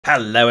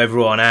Hello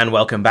everyone and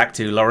welcome back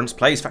to Laurence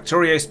Plays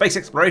Factorio Space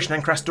Exploration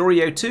and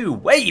Factorio 2,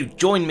 where you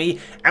join me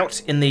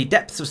out in the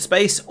depths of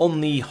space on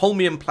the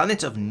Holmium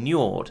planet of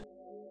Njord.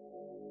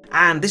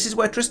 And this is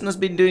where Tristan has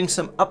been doing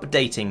some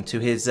updating to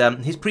his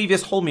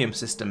previous Holmium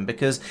system,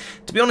 because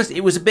to be honest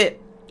it was a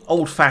bit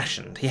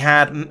old-fashioned. He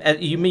had,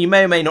 you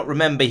may or may not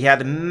remember, he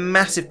had a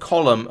massive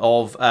column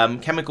of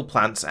chemical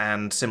plants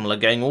and similar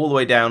going all the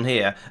way down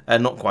here.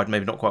 Maybe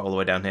not quite all the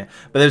way down here,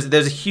 but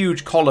there's a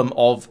huge column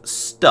of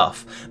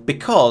stuff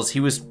because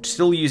he was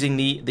still using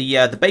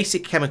the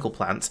basic chemical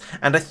plants,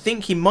 and I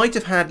think he might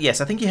have had,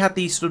 yes, I think he had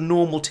these sort of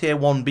normal tier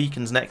 1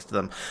 beacons next to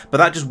them, but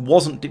that just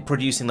wasn't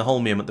producing the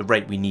holmium at the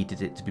rate we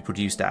needed it to be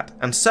produced at.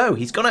 And so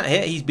he's gone out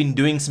here, he's been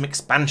doing some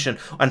expansion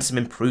and some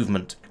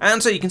improvement.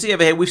 And so you can see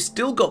over here we've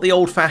still got the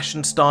old-fashioned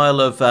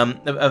style of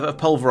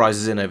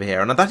pulverizers in over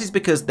here, and that is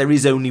because there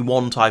is only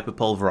one type of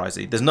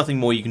pulverizer. There's nothing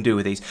more you can do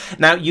with these.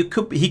 Now he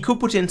could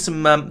put in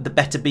some the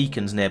better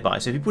beacons nearby.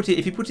 So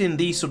if you put in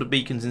these sort of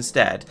beacons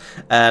instead,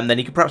 then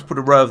he could perhaps put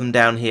a row of them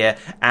down here,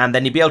 and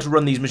then he'd be able to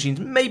run these machines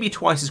maybe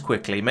twice as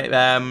quickly.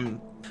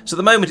 So at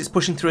the moment it's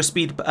pushing through a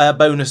speed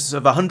bonus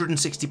of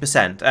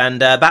 160%,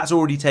 and that's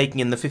already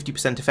taking in the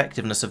 50%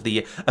 effectiveness of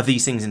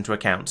these things into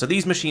account. So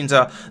these machines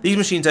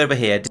over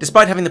here,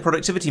 despite having the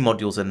productivity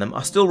modules in them,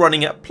 are still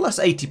running at plus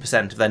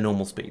 80% of their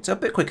normal speed, so a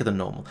bit quicker than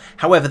normal.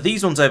 However,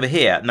 these ones over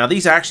here, now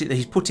these are actually,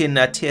 he's put in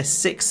tier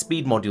 6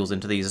 speed modules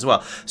into these as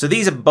well. So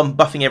these are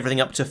buffing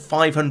everything up to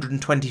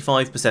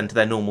 525% of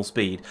their normal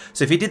speed.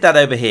 So if he did that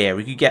over here,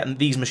 we could get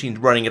these machines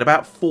running at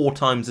about 4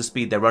 times the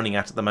speed they're running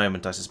at the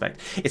moment, I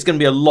suspect. It's going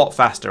to be a lot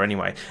faster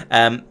anyway,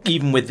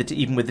 even with the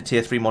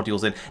tier 3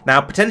 modules in. Now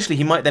potentially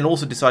he might then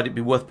also decide it'd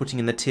be worth putting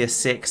in the tier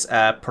 6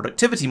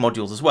 productivity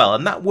modules as well,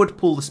 and that would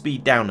pull the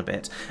speed down a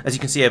bit. As you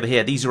can see over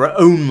here, these are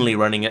only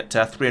running at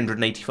plus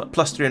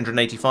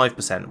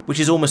 385%,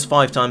 which is almost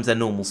 5 times their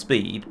normal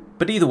speed.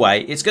 But either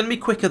way, it's going to be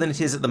quicker than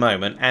it is at the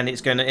moment, and it's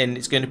going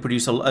to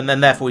produce and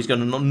then therefore he's going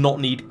to not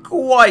need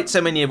quite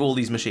so many of all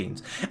these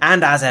machines.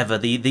 And as ever,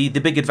 the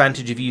big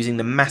advantage of using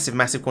the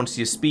massive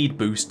quantity of speed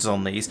boosts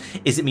on these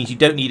is it means you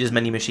don't need as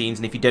many machines,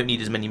 and if you don't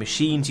need as many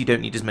machines, you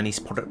don't need as many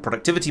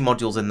productivity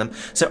modules in them.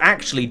 So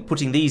actually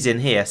putting these in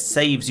here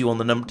saves you on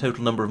the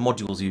total number of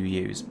modules you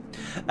use.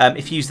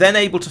 If you're then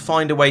able to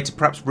find a way to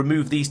perhaps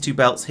remove these 2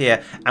 belts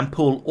here and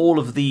pull all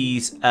of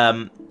these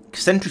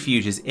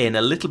centrifuges in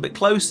a little bit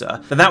closer,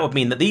 then that would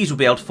mean that these will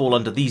be able to fall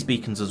under these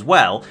beacons as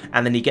well,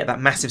 and then you get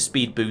that massive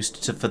speed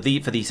boost for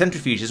the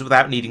centrifuges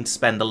without needing to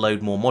spend a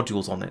load more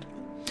modules on it.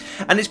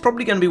 And it's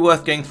probably going to be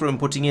worth going through and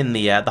putting in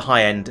the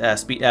high-end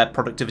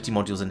productivity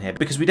modules in here,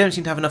 because we don't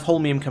seem to have enough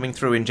holmium coming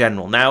through in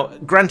general. Now,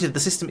 granted, the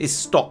system is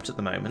stopped at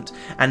the moment,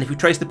 and if we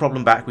trace the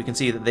problem back, we can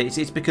see that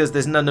it's because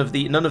there's none of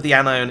the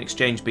anion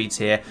exchange beads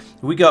here.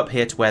 If we go up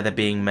here to where they're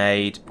being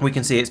made, we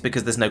can see it's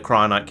because there's no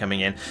cryonite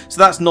coming in. So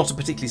that's not a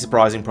particularly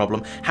surprising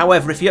problem.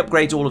 However, if you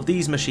upgrade all of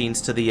these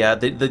machines to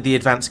the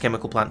advanced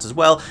chemical plants as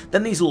well,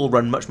 then these will all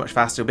run much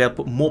faster. You'll be able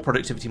to put more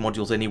productivity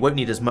modules in. You won't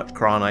need as much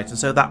cryonite, and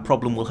so that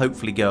problem will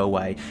hopefully go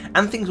away,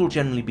 and things will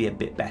generally be a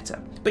bit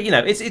better. But you know,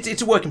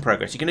 it's a work in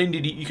progress. You can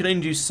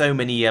only do so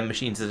many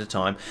machines at a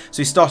time. So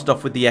he started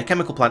off with the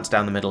chemical plants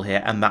down the middle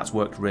here, and that's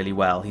worked really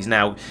well. He's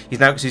now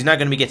going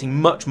to be getting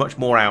much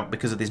more out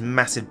because of this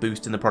massive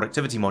boost in the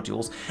productivity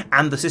modules,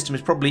 and the system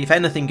is probably, if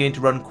anything, going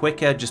to run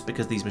quicker just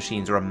because these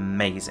machines are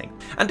amazing.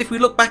 And if we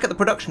look back at the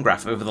production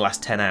graph over the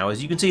last 10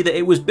 hours, you can see that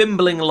it was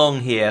bimbling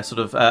along here, sort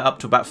of up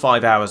to about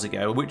 5 hours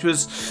ago, which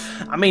was,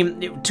 I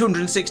mean,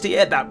 260.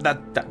 Yeah,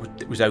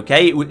 that was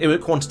okay.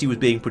 Quantity was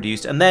being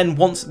produced. And then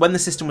when the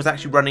system was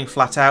actually running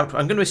flat out,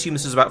 I'm going to assume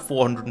this is about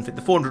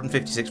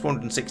 456,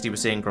 460 we're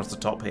seeing across the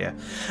top here,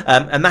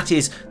 and that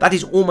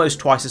is almost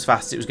twice as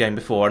fast as it was going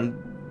before. And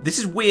this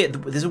is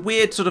weird. There's a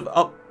weird sort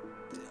of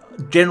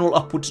general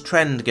upwards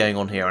trend going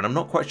on here, and I'm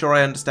not quite sure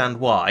I understand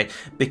why,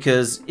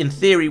 because in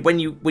theory when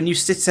you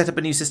set up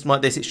a new system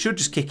like this, it should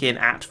just kick in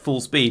at full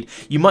speed.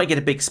 You might get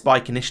a big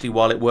spike initially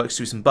while it works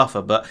through some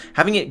buffer, but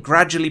having it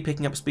gradually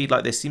picking up speed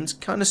like this seems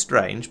kind of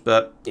strange.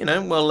 But you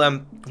know, well,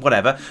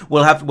 whatever,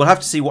 we'll have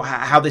to see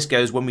how this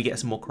goes when we get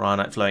some more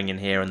cryonite flowing in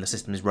here and the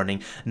system is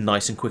running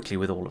nice and quickly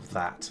with all of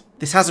that.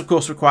 This has, of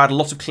course, required a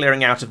lot of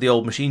clearing out of the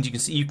old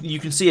machines. You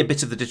can see a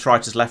bit of the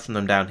detritus left from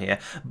them down here,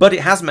 but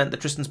it has meant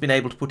that Tristan's been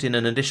able to put in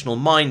an additional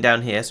mine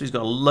down here, so he's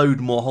got a load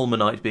more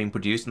holmonite being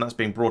produced, and that's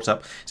being brought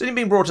up. It's only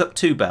being brought up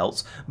 2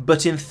 belts,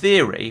 but in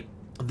theory,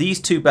 these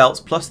 2 belts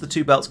plus the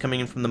 2 belts coming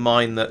in from the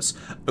mine that's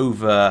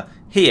over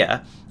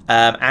here.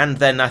 And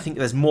then I think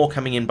there's more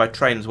coming in by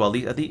train as well.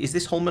 Is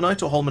this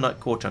holmonite or holmonite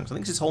core chunks? I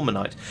think this is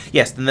holmonite.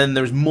 Yes, and then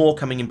there's more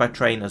coming in by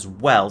train as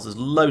well. So there's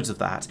loads of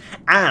that.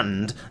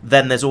 And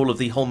then there's all of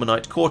the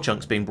holmonite core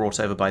chunks being brought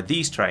over by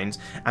these trains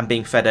and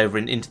being fed over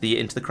into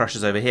the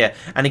crushers over here.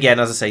 And again,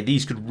 as I say,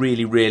 these could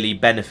really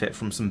benefit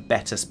from some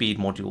better speed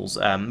modules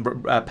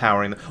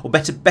powering them, or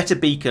better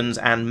beacons,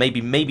 and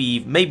maybe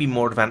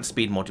more advanced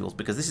speed modules,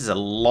 because this is a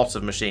lot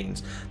of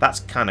machines.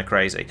 That's kind of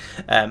crazy.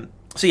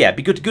 So yeah, it'd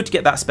be good to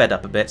get that sped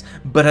up a bit,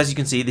 but as you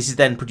can see, this is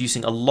then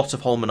producing a lot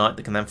of holmonite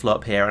that can then flow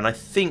up here, and I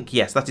think,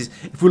 yes, that is,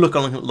 if we look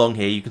along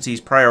here, you can see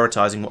he's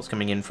prioritising what's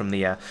coming in from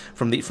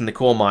the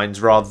core mines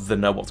rather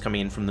than what's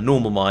coming in from the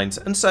normal mines,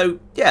 and so,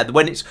 yeah,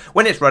 when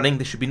it's running,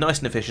 this should be nice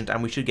and efficient,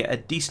 and we should get a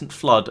decent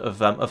flood of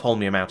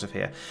holmium out of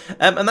here,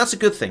 and that's a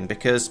good thing,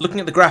 because looking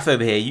at the graph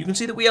over here, you can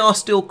see that we are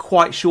still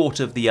quite short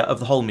of the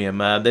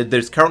holmium.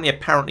 There's currently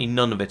apparently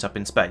none of it up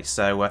in space,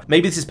 so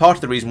maybe this is part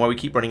of the reason why we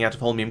keep running out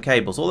of holmium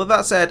cables, although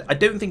that said,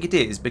 I don't think it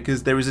is,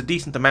 because there is a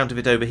decent amount of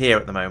it over here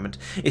at the moment.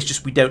 It's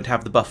just we don't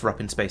have the buffer up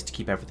in space to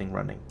keep everything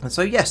running. And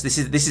so yes, this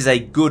is a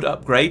good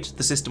upgrade to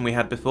the system we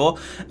had before.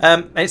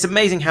 And it's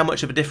amazing how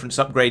much of a difference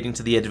upgrading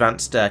to the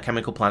advanced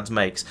chemical plants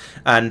makes,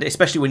 and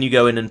especially when you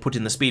go in and put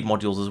in the speed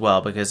modules as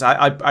well, because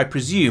I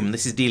presume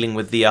this is dealing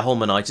with the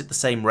holmonite at the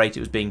same rate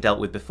it was being dealt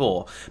with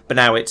before, but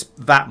now it's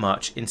that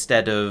much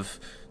instead of...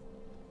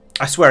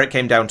 I swear it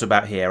came down to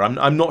about here.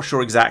 I'm not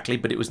sure exactly,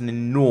 but it was an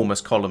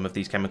enormous column of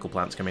these chemical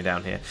plants coming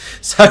down here.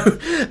 So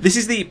this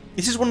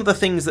is one of the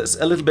things that's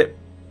a little bit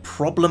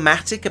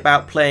problematic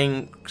about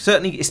playing,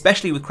 certainly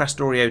especially with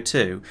Factorio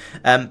 2,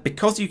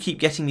 because you keep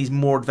getting these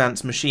more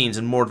advanced machines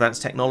and more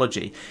advanced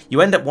technology,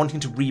 you end up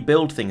wanting to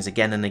rebuild things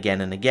again and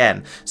again and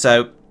again.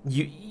 So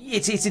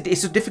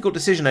it's a difficult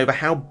decision over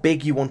how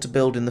big you want to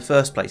build in the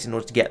first place in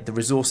order to get the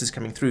resources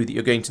coming through that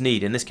you're going to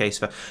need, in this case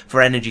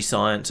for energy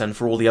science and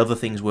for all the other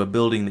things we're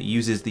building that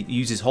uses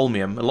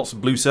holmium, and lots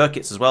of blue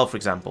circuits as well, for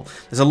example.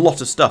 There's a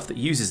lot of stuff that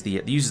uses the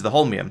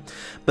holmium,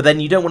 but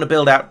then you don't want to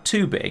build out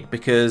too big,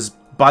 because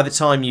by the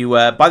time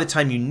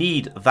you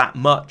need that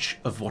much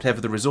of whatever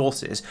the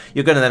resource is,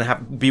 you're going to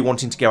then be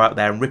wanting to go out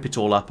there and rip it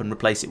all up and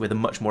replace it with a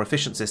much more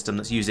efficient system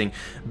that's using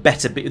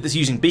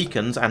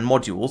beacons and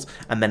modules,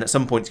 and then at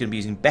some point it's going to be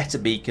using better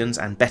beacons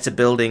and better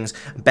buildings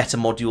and better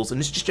modules, and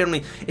it's just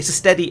generally a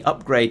steady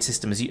upgrade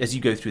system as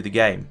you go through the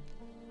game.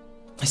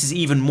 This is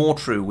even more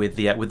true with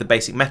the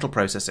basic metal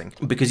processing,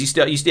 because you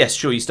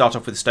start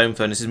off with stone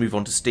furnaces, move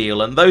on to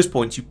steel, and at those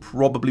points you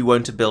probably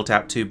won't have built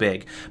out too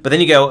big. But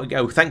then you go,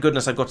 oh, thank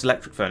goodness I've got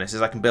electric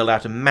furnaces. I can build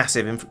out a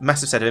massive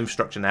set of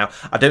infrastructure now.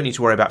 I don't need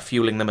to worry about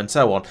fueling them and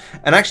so on.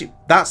 And actually,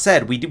 that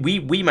said, we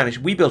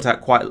built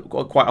out quite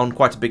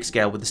a big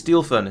scale with the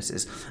steel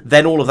furnaces.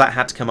 Then all of that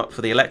had to come up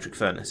for the electric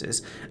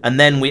furnaces, and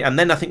then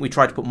I think we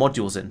tried to put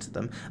modules into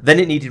them. Then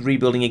it needed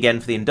rebuilding again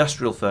for the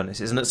industrial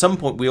furnaces, and at some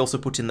point we also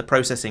put in the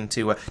processing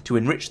to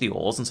enrich the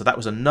ores, and so that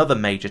was another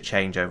major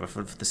changeover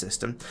for the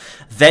system.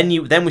 Then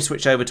we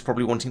switched over to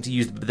probably wanting to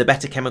use the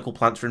better chemical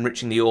plants for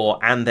enriching the ore,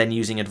 and then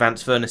using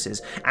advanced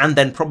furnaces, and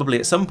then probably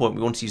at some point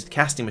we want to use the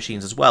casting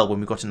machines as well when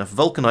we've got enough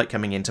vulcanite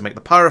coming in to make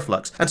the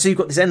pyroflux. And so you've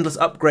got this endless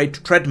upgrade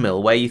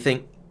treadmill where you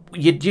think,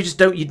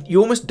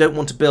 you almost don't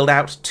want to build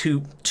out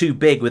too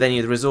big with any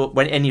of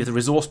the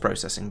resource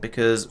processing,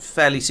 because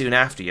fairly soon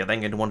after you're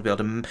then going to want to be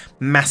able to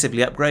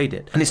massively upgrade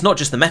it. And it's not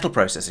just the metal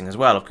processing as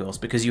well, of course,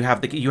 because you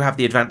have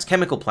the advanced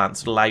chemical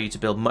plants that allow you to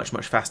build much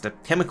faster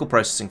chemical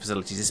processing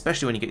facilities,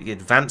 especially when you get the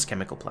advanced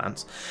chemical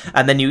plants,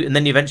 and then you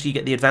eventually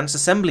get the advanced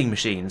assembling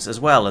machines as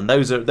well, and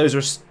those are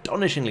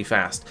astonishingly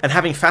fast. And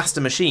having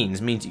faster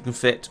machines means you can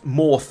fit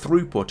more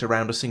throughput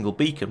around a single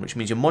beacon, which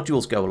means your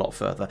modules go a lot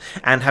further.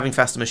 And having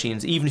faster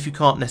machines, even if you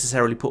can't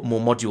necessarily put more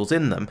modules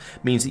in them,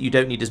 means that you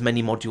don't need as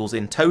many modules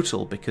in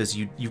total, because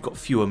you've got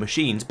fewer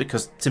machines,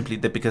 because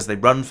they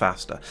run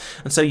faster.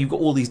 And so you've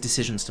got all these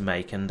decisions to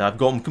make, and I've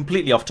gone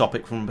completely off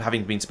topic from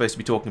having been supposed to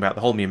be talking about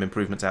the holmium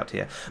improvements out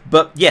here.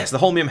 But yes, the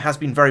holmium has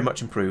been very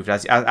much improved,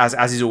 as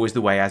is always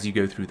the way as you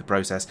go through the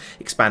process,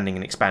 expanding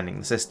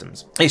the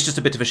systems. It's just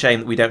a bit of a shame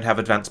that we don't have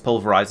advanced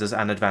pulverizers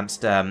and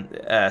advanced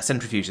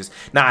centrifuges.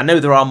 Now, I know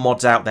there are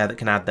mods out there that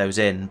can add those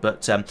in,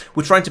 but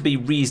we're trying to be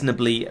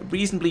reasonably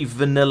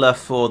vanilla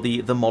for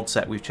the mod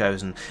set we've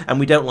chosen, and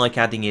we don't like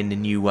adding in the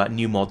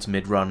new mods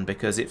mid-run,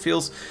 because it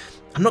feels,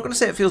 I'm not going to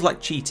say it feels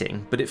like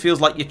cheating, but it feels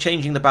like you're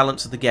changing the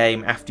balance of the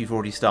game after you've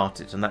already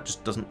started, and that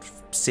just doesn't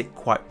sit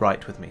quite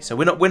right with me. So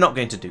we're not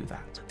going to do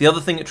that. The other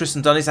thing that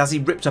Tristan's done is, as he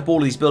ripped up all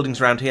these buildings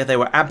around here, they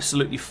were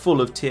absolutely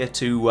full of tier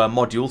 2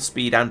 modules,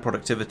 speed and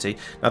productivity.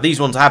 Now these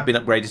ones have been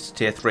upgraded to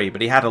tier 3, but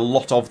he had a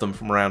lot of them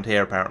from around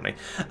here apparently,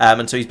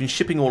 and so he's been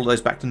shipping all of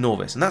those back to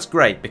Norvis, and that's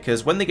great,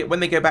 because when they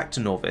go back to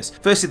Norvis,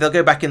 firstly they'll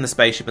go back in the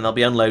spaceship and they'll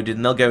be unloaded,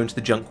 and they'll go into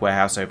the junk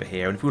warehouse over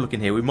here. And if we look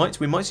in here, we might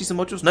see some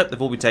modules. Nope,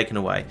 they've all been taken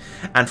away.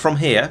 And from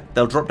here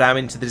they'll drop down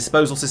into the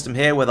disposal system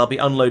here, where they'll be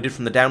unloaded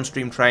from the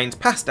downstream trains,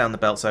 passed down the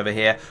belts over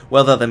here,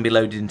 where they'll then be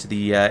loaded into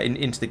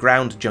the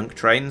ground junk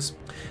trains,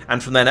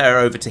 and from then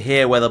over to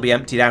here, where they'll be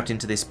emptied out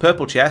into this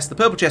purple chest. The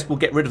purple chest will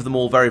get rid of them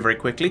all very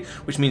quickly,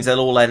 which means they'll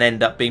all then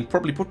end up being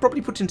probably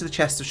put into the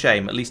chests of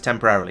shame, at least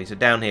temporarily. So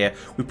down here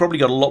we've probably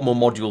got a lot more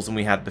modules than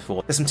we had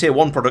before. There's some tier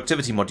 1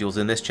 productivity modules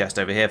in this chest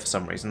over here for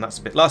some reason. That's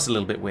a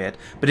little bit weird,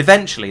 but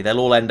eventually they'll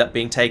all end up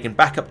being taken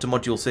back up to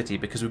Module City,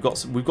 because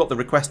we've got the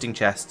requesting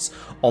chests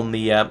on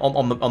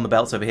on the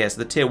belts over here. So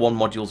the tier 1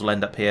 modules will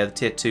end up here, the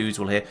tier 2s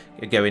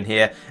will go in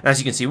here, and as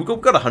you can see, we've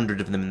got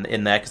 100 of them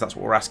in there because that's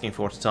what we're asking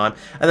for at a time,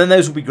 and then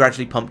those will be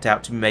gradually pumped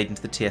out to be made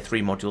into the tier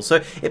 3 modules.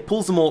 So it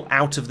pulls them all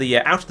out of the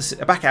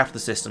back out of the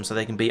system, so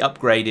they can be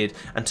upgraded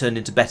and turned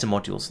into better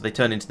modules. So they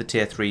turn into the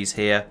tier 3s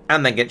here,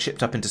 and then get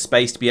shipped up into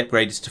space to be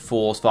upgraded to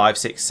 4s, 5,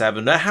 6,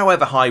 7,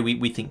 however high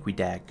we think we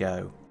dare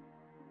go.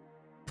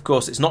 Of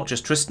course, it's not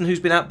just Tristan who's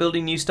been out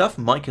building new stuff.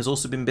 Mike has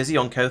also been busy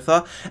on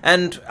Kothar,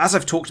 and as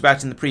I've talked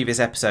about in the previous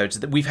episodes,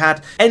 that we've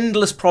had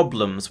endless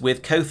problems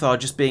with Kothar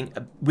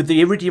with the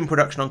iridium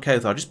production on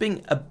Kothar just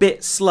being a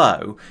bit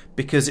slow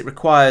because it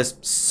requires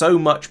so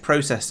much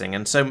processing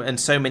and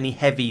so many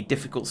heavy,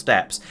 difficult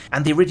steps,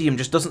 and the iridium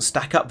just doesn't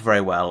stack up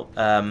very well.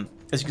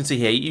 As you can see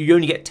here, you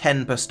only get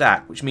 10 per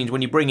stack, which means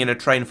when you bring in a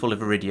train full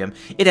of iridium,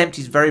 it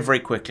empties very, very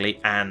quickly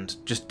and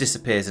just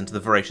disappears into the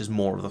voracious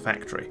maw of the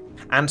factory.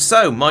 And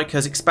so, Mike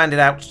has expanded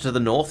out to the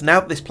north. Now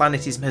that this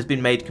planet has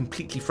been made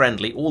completely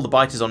friendly, all the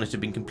biters on it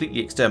have been completely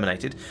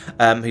exterminated.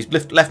 He's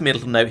left me a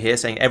little note here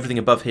saying everything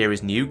above here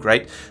is new,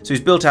 great. So he's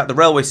built out the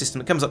railway system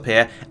that comes up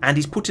here, and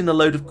he's put in a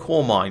load of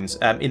core mines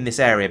in this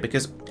area,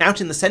 because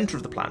out in the centre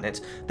of the planet,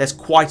 there's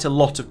quite a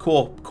lot of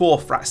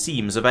core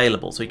seams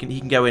available, so he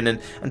can go in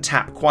and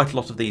tap quite a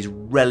lot of these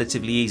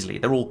relatively easily.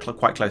 They're all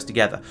quite close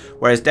together,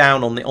 whereas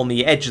down on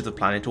the edge of the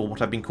planet, or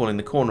what I've been calling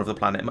the corner of the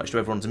planet, much to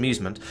everyone's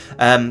amusement,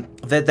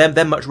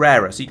 they're much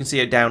rarer. So you can see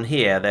it down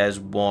here. There's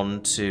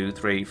 1, 2,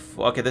 3,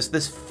 4. Okay,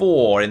 there's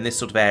 4 in this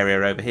sort of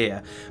area over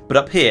here, but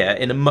up here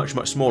in a much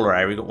smaller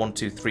area, we've got 1,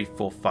 2, 3,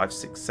 4, 5,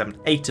 6, 7,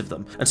 8 of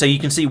them. And so you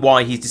can see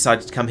why he's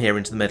decided to come here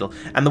into the middle.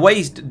 And the way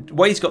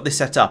he's got this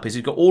set up is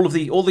he's got all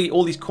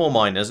these core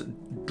miners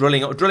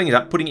drilling it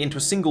up, putting it into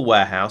a single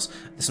warehouse.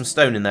 There's some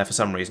stone in there for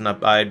some reason.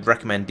 I'd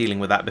recommend dealing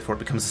with that before it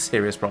becomes a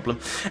serious problem.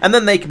 And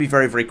then they can be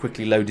very, very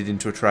quickly loaded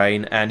into a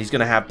train, and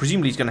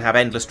presumably he's going to have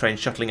endless trains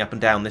shuttling up and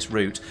down this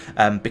route,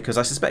 because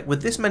I suspect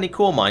with this many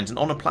core mines and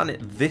on a planet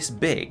this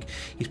big,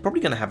 he's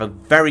probably going to have a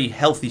very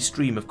healthy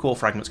stream of core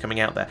fragments coming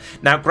out there.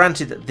 Now,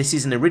 granted that this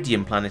is an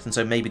iridium planet, and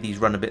so maybe these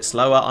run a bit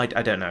slower. I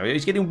don't know.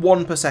 He's getting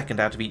 1 per second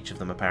out of each of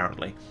them,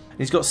 apparently. And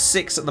he's got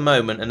 6 at the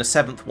moment, and a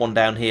 7th one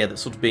down here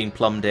that's sort of being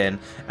plumbed in,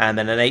 and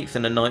then an 8th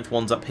and a 9th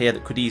one's up here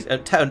that could easily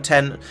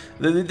 10.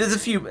 There's a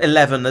few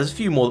 11. There's a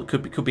few more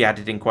that could be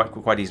added in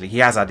quite easily. He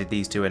has added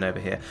these 2 in over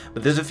here,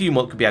 but there's a few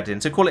more that could be added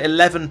in. So call it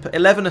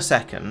 11 a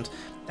second,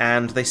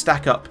 and they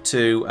stack up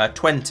to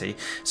 20.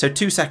 So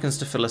 2 seconds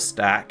to fill a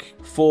stack.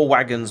 4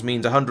 wagons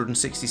means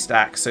 160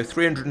 stacks, so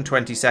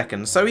 320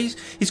 seconds. So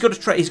he's got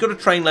a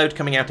train load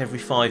coming out every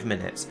 5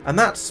 minutes, and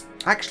that's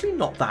actually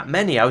not that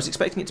many. I was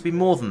expecting it to be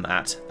more than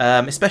that,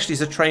 especially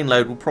as a train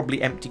load will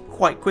probably empty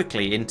quite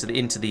quickly into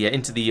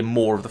the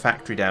maw of the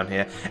factory down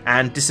here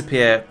and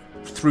disappear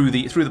through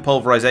the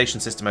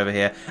pulverization system over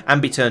here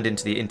and be turned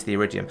into the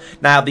iridium.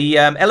 Now, the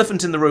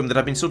elephant in the room that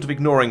I've been sort of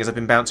ignoring as I've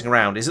been bouncing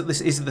around is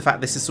the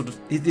fact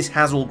this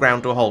has all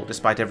ground to a halt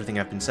despite everything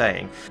I've been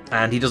saying,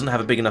 and he doesn't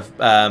have a big enough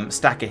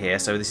stacker here,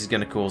 so this is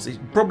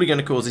probably going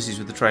to cause issues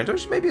with the trains.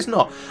 Or maybe it's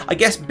not. I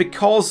guess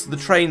because the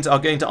trains are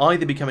going to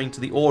either be coming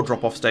to the ore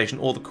drop-off station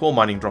or the core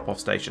mining drop-off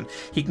station,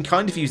 he can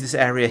kind of use this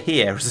area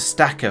here as a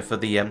stacker for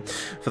the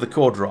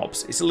core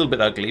drops. It's a little bit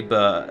ugly,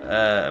 but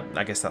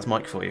I guess that's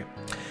Mike for you.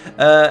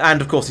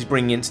 And of course, he's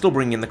still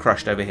bringing in the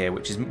crushed over here,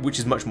 which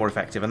is much more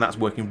effective, and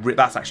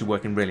that's actually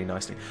working really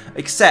nicely.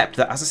 Except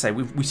that, as I say,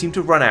 we seem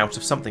to have run out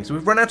of something. So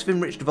we've run out of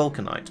enriched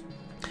vulcanite.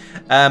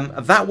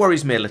 That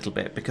worries me a little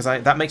bit, because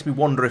that makes me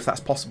wonder if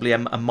that's possibly a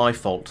my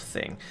fault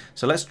thing.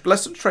 So let's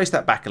sort of trace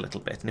that back a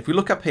little bit. And if we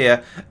look up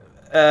here,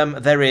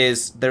 there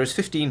is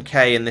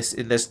 15k in this.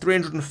 There's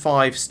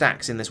 305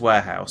 stacks in this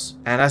warehouse,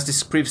 and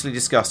as previously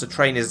discussed, a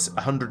train is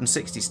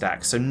 160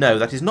 stacks. So no,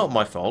 that is not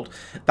my fault.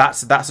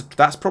 That's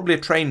probably a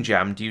train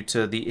jam due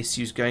to the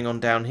issues going on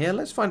down here.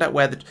 Let's find out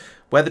where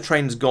the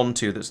train's gone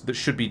to. That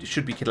should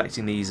be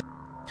collecting these.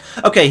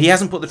 Okay, he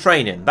hasn't put the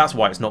train in. That's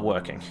why it's not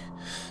working.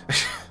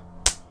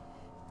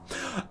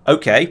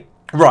 Okay,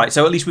 right.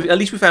 So at least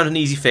we found an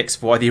easy fix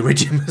for why the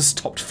iridium has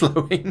stopped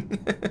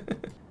flowing.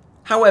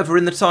 However,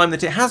 in the time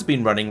that it has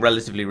been running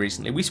relatively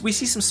recently, we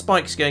see some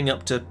spikes going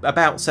up to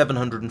about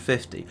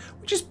 750,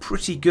 which is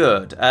pretty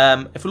good.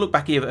 If we look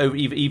back over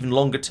even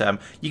longer term,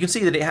 you can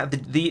see that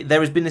there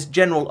has been this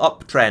general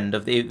uptrend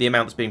of the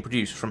amount that's being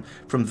produced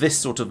from this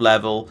sort of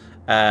level.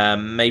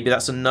 Maybe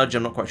that's a nudge,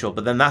 I'm not quite sure,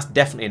 but then that's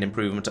definitely an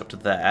improvement up to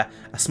there,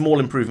 a small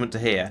improvement to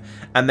here,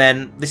 and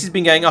then this has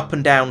been going up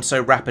and down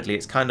so rapidly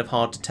it's kind of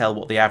hard to tell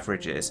what the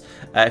average is.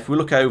 If we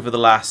look over the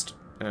last,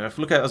 if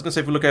we look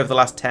over the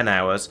last 10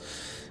 hours.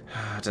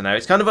 I don't know,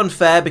 it's kind of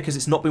unfair because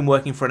it's not been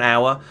working for an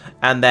hour,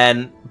 and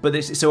then,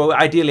 so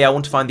ideally I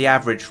want to find the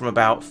average from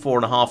about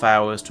 4.5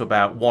 hours to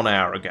about 1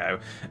 hour ago,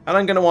 and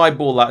I'm going to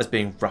eyeball that as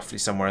being roughly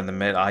somewhere in the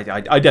middle.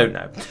 I don't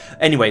know.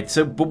 Anyway,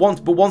 so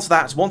once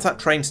that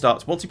train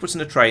starts, once he puts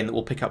in a train that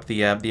will pick up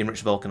the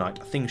enriched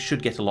vulcanite, things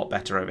should get a lot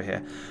better over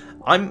here.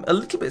 I'm a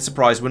little bit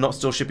surprised we're not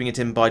still shipping it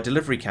in by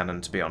delivery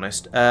cannon, to be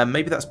honest.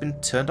 Maybe that's been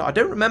turned off. I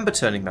don't remember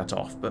turning that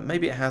off, but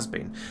maybe it has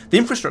been. The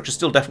infrastructure's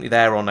still definitely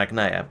there on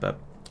Agnea, but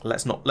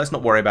let's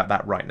not worry about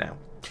that right now.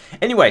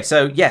 Anyway,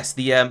 so yes,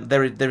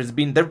 there have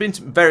been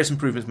some various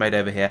improvements made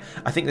over here.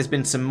 I think there's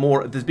been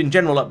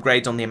general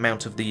upgrades on the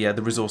amount of the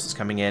resources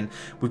coming in.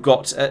 We've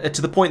got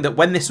to the point that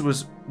when this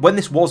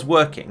was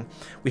working,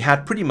 we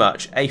had pretty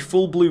much a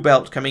full blue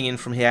belt coming in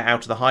from here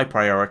out of the high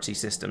priority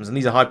systems, and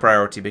these are high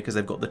priority because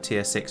they've got the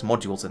tier 6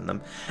 modules in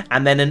them,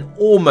 and then an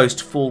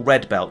almost full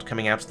red belt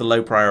coming out of the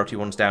low priority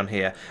ones down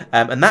here,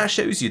 and that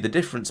shows you the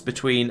difference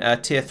between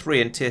tier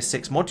 3 and tier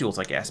 6 modules,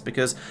 I guess,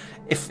 because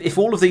if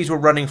all of these were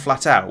running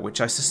flat out,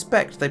 which I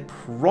suspect they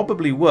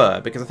probably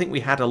were, because I think we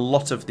had a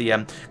lot of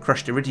the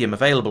crushed iridium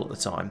available at the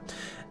time,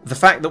 the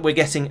fact that we're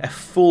getting a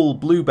full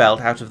blue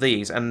belt out of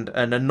these and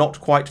a not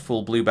quite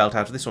full blue belt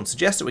out of this one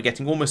suggests that we're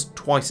getting almost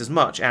twice as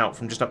much out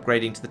from just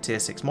upgrading to the tier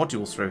 6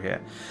 modules through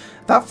here.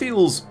 That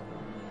feels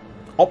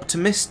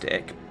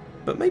optimistic,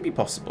 but maybe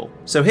possible.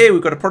 So here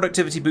we've got a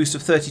productivity boost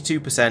of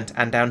 32%,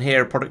 and down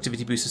here a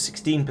productivity boost of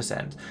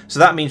 16%. So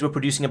that means we're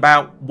producing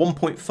about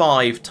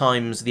 1.5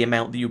 times the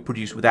amount that you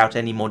produce without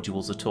any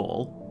modules at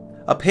all.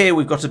 Up here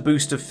we've got a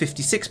boost of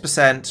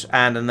 56%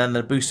 and then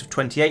a boost of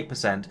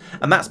 28%,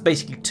 and that's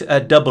basically a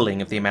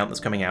doubling of the amount that's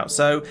coming out.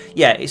 So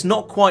yeah, it's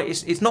not quite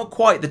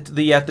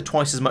the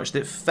twice as much that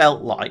it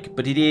felt like,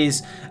 but it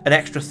is an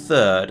extra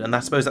third, and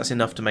I suppose that's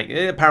enough to make.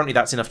 Apparently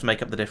that's enough to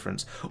make up the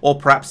difference. Or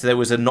perhaps there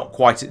was a not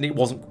quite. It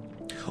wasn't.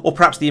 Or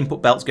perhaps the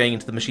input belts going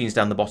into the machines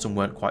down the bottom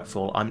weren't quite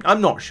full.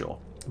 I'm not sure.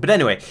 But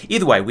anyway,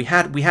 either way, we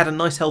had a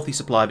nice healthy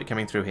supply of it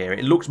coming through here.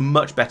 It looks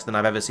much better than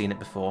I've ever seen it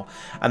before.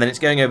 And then it's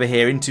going over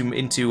here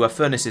into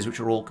furnaces, which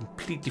are all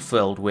completely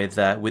filled with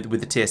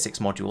the tier 6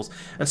 modules.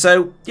 And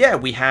so yeah,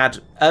 we had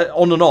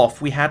on and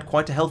off, we had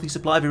quite a healthy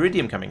supply of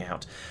iridium coming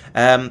out.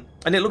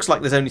 And it looks like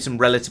there's only some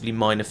relatively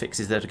minor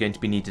fixes that are going to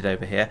be needed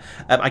over here.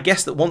 I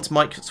guess that once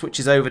Mike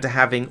switches over to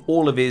having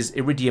all of his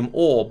iridium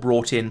ore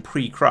brought in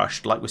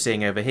pre-crushed, like we're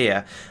seeing over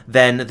here,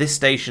 then this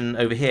station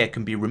over here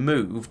can be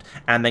removed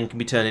and then can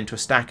be turned into a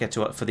stacker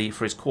for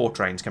his core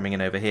trains coming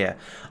in over here.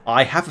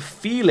 I have a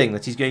feeling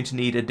that he's going to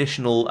need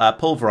additional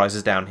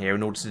pulverizers down here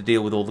in order to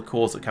deal with all the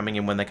cores that are coming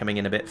in when they're coming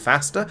in a bit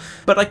faster,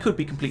 but I could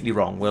be completely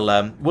wrong. We'll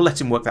let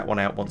him work that one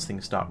out once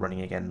things start running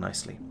again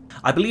nicely.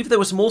 I believe there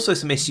were also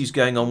some issues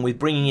going on with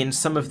bringing in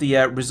some of the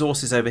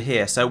resources over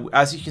here. So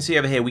as you can see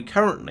over here, we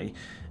currently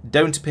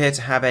don't appear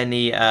to have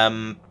any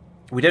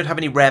we don't have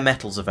any rare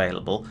metals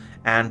available,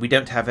 and we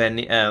don't have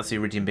any the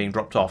iridium being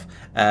dropped off.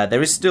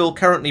 There is still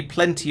currently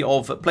plenty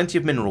of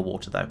mineral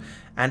water though,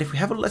 and if we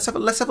have let's have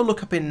a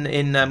look up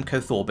in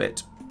Koth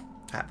orbit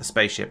at the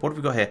spaceship. What have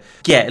we got here?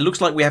 Yeah, it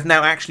looks like we have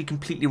now actually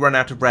completely run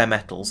out of rare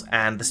metals,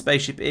 and the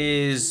spaceship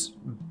is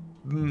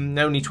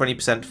only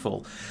 20%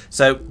 full.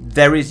 So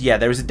there is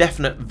a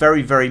definite,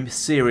 very, very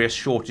serious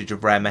shortage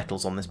of rare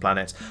metals on this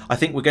planet. I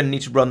think we're going to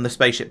need to run the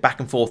spaceship back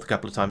and forth a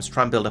couple of times to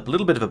try and build up a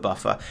little bit of a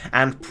buffer,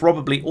 and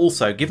probably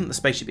also, given that the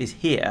spaceship is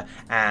here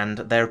and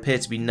there appear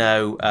to be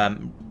no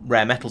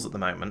rare metals at the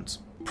moment,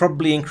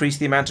 probably increase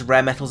the amount of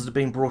rare metals that are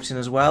being brought in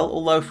as well.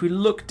 Although if we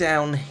look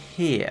down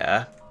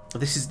here,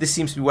 this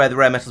seems to be where the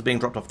rare metals are being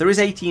dropped off. There is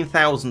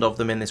 18,000 of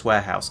them in this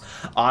warehouse.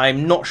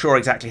 I'm not sure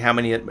exactly how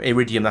many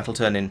iridium that'll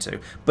turn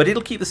into, but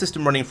it'll keep the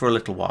system running for a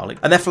little while.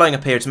 And they're flowing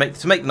up here to make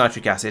the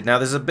nitric acid. Now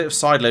there's a bit of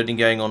side loading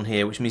going on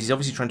here, which means he's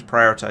obviously trying to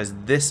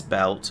prioritize this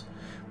belt,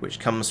 which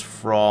comes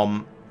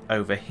from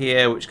over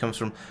here, which comes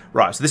from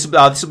right. So this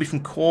will be from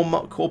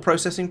core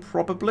processing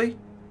probably.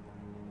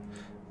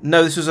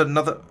 No, this was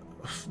another.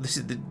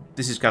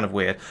 This is kind of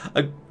weird.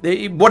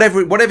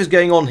 Whatever's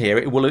going on here,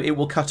 it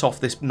will cut off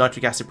this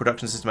nitric acid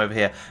production system over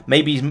here.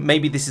 Maybe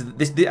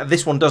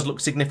this one does look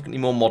significantly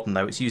more modern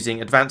though. It's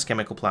using advanced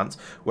chemical plants,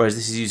 whereas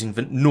this is using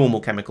normal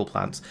chemical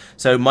plants.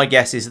 So my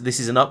guess is that this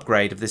is an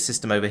upgrade of this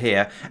system over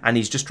here, and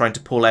he's just trying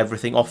to pull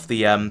everything off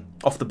the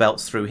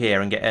belts through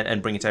here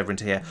and bring it over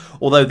into here.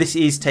 Although this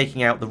is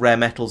taking out the rare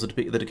metals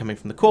that are coming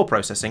from the core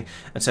processing,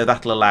 and so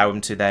that'll allow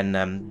him to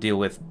then deal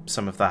with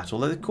some of that.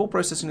 Although the core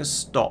processing has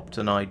stopped,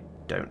 and I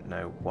don't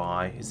know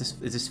why. Is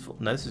this full?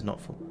 No, this is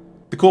not full.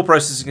 The core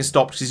processing is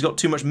stopped because he's got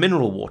too much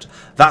mineral water.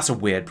 That's a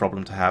weird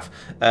problem to have.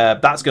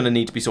 That's going to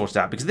need to be sorted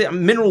out, because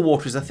mineral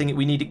water is a thing that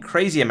we needed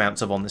crazy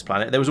amounts of on this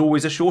planet. There was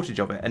always a shortage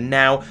of it, and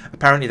now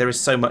apparently there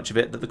is so much of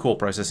it that the core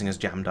processing has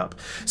jammed up.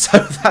 So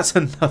that's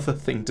another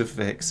thing to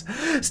fix.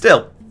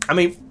 Still, I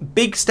mean,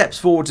 big steps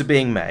forwards are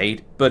being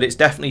made, but it's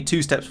definitely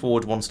 2 steps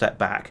forward, 1 step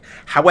back.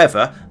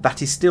 However,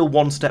 that is still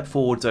 1 step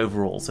forwards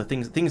overall. So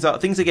things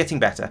are getting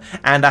better.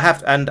 And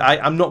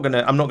I'm not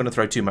gonna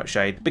throw too much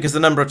shade, because the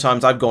number of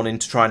times I've gone in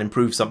to try and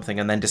improve something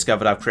and then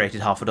discovered I've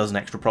created half a dozen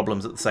extra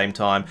problems at the same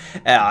time.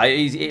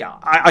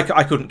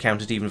 I couldn't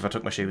count it even if I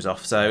took my shoes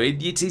off. So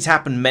it's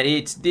happened.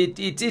 It's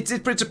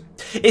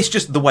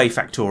just the way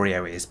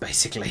Factorio is,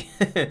 basically.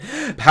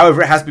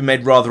 However, it has been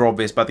made rather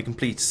obvious by the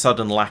complete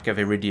sudden lack of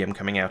iridium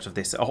coming out out of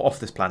this, off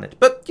this planet.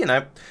 But you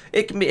know,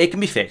 it can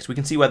be fixed. We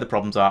can see where the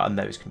problems are, and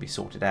those can be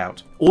sorted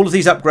out. All of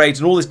these upgrades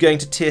and all this going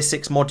to tier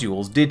 6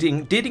 modules did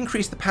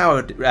increase the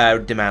power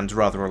demands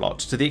rather a lot,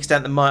 to the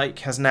extent that Mike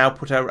has now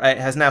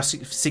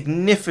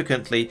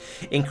significantly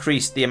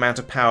increased the amount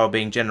of power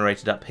being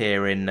generated up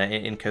here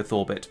in Koth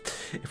orbit.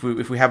 If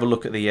we have a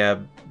look at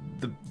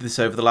this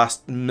over the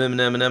last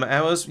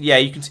hours, yeah,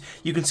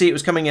 you can see it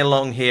was coming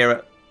along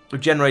here,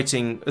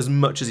 generating as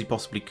much as he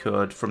possibly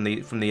could from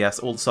the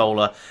all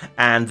solar,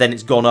 and then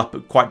it's gone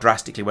up quite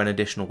drastically when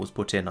additional was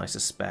put in, I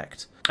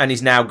suspect. And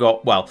he's now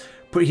got, well,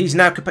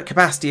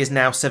 capacity is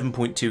now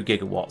 7.2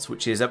 gigawatts,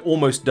 which is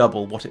almost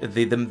double what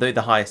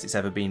the highest it's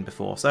ever been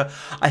before. So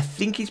I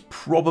think he's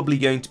probably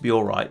going to be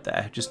all right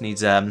there. Just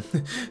needs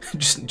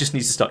just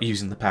needs to start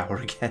using the power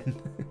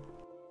again.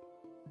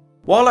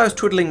 While I was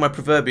twiddling my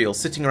proverbial,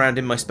 sitting around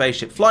in my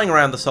spaceship, flying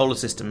around the solar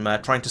system,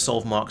 trying to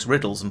solve Marc's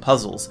riddles and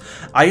puzzles,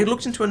 I had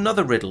looked into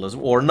another riddle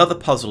or another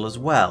puzzle as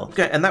well,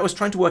 and that was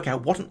trying to work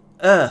out what on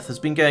earth has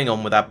been going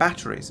on with our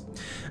batteries.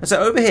 And so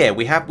over here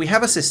we have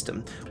a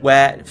system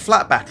where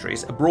flat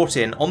batteries are brought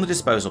in on the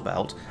disposal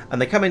belt,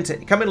 and they come in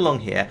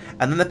along here,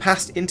 and then they're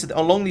passed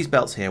along these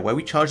belts here, where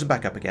we charge them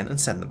back up again and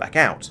send them back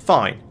out.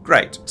 Fine,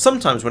 great.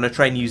 Sometimes when a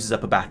train uses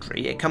up a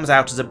battery, it comes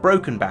out as a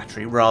broken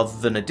battery rather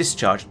than a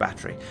discharged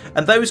battery,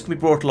 and those can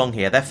be brought along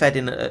here. They're fed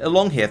in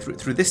along here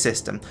through this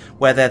system,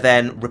 where they're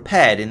then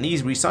repaired in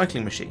these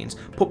recycling machines,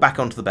 put back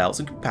onto the belts,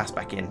 and can pass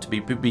back in to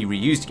be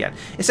reused again.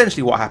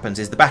 Essentially what happens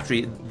is the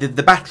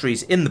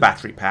batteries in the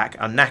battery pack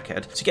are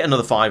knackered, so you get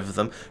another 5 of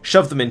them,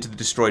 shove them into the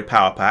destroyed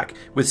power pack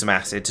with some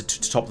acid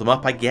to top them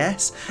up, I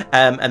guess,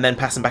 and then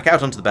pass them back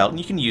out onto the belt, and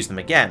you can use them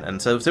again. And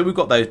so we've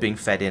got those being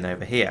fed in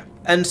over here.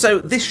 And so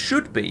this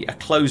should be a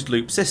closed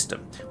loop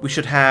system. We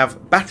should have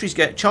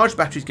charged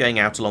batteries going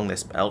out along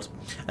this belt,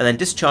 and then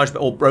discharged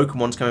or broken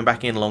ones coming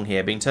back in along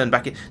here, being turned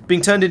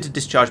into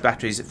discharged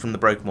batteries from the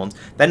broken ones,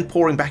 then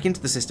pouring back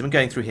into the system and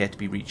going through here to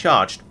be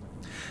recharged.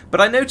 But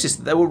I noticed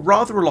that there were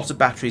rather a lot of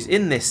batteries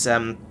in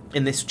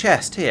this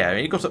chest here.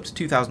 It got up to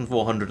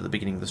 2,400 at the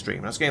beginning of the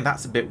stream. I was going,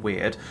 that's a bit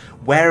weird.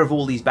 Where have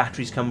all these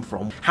batteries come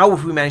from? How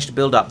have we managed to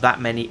build up that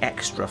many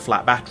extra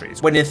flat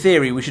batteries? When in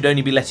theory we should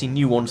only be letting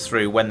new ones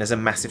through when there's a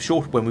massive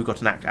when we've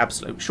got an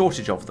absolute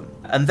shortage of them.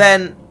 And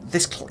then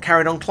this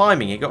carried on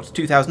climbing. It got to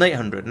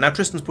 2,800. Now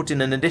Tristan's put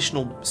in an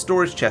additional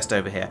storage chest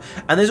over here,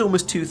 and there's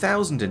almost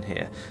 2,000 in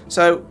here.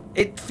 So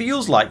it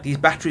feels like these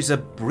batteries are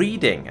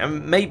breeding.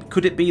 And maybe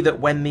could it be that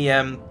when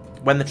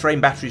the train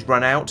batteries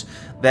run out,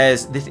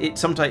 it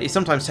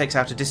sometimes takes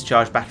out a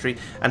discharged battery,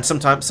 and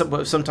sometimes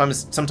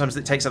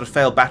it takes out a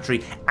failed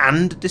battery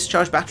and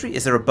discharged battery?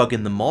 Is there a bug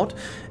in the mod?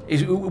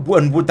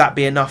 And would that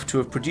be enough to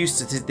have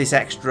produced this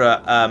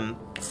extra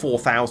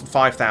 4,000,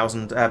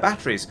 5,000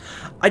 batteries?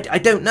 I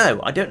don't know.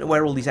 I don't know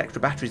where all these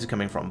extra batteries are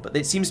coming from, but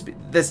it seems to be,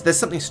 there's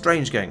something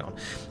strange going on.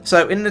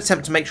 So in an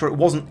attempt to make sure it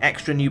wasn't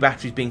extra new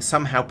batteries being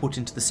somehow put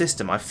into the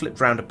system, I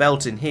flipped around a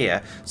belt in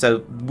here,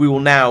 so we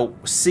will now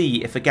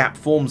see if a gap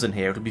forms in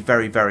here. It'll be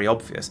very, very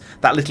obvious.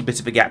 That little bit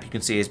of a gap you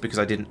can see is because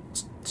I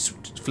didn't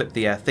flip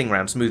the thing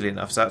around smoothly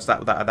enough, so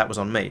that was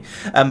on me.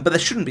 But they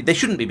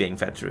shouldn't be being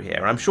fed through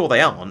here. I'm sure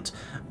they aren't,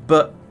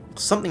 but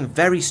something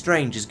very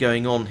strange is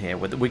going on here,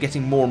 where we're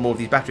getting more and more of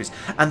these batteries,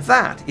 and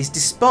that is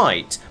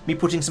despite me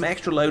putting some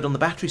extra load on the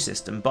battery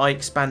system by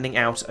expanding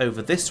out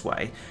over this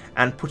way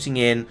and putting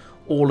in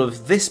all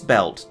of this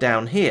belt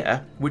down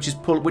here, which has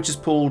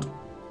pulled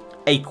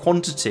a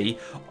quantity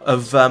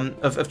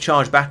of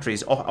charged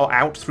batteries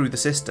out through the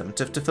system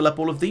to fill up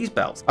all of these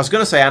belts. I was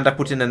going to say, and I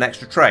put in an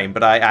extra train,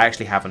 but I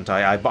actually haven't.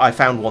 I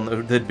found one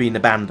that had been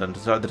abandoned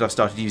that I've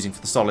started using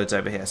for the solids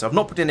over here. So I've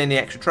not put in any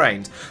extra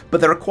trains,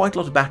 but there are quite a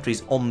lot of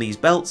batteries on these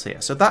belts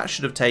here. So that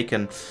should have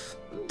taken...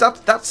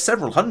 That's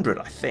several hundred,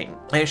 I think.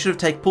 It should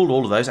have pulled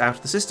all of those out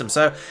of the system.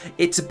 So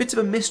it's a bit of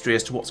a mystery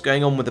as to what's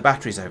going on with the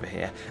batteries over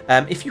here.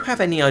 If you have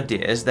any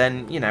ideas,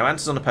 then, you know,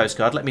 answers on a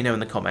postcard, let me know in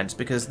the comments,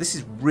 because this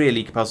is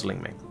really puzzling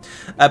me.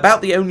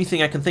 About the only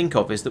thing I can think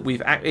of is that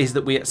we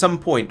at some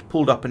point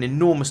pulled up an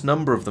enormous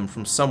number of them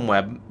from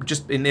somewhere,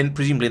 just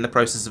presumably in the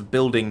process of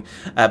building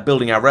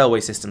our railway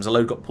systems. A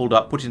load got pulled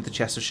up, put into the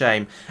chest of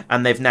shame,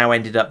 and they've now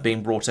ended up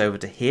being brought over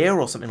to here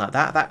or something like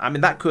that.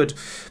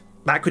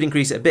 That could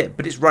increase it a bit,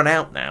 but it's run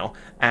out now,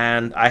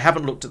 and I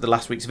haven't looked at the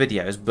last week's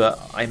videos, but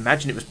I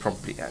imagine it was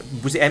probably...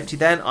 was it empty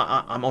then?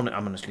 I'm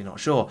honestly not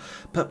sure,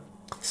 but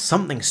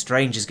something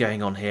strange is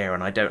going on here,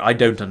 and I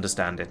don't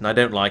understand it, and I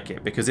don't like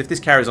it, because if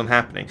this carries on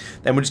happening,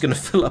 then we're just going to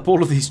fill up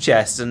all of these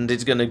chests, and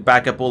it's going to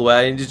back up all the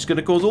way, and it's going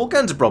to cause all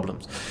kinds of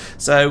problems.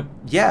 So,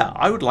 yeah,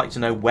 I would like to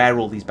know where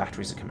all these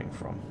batteries are coming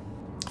from.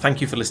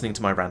 Thank you for listening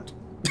to my rant.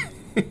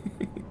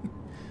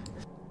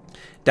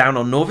 Down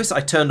on Norvis,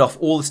 I turned off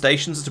all the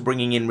stations to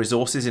bringing in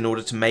resources in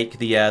order to make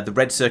the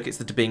red circuits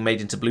that are being made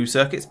into blue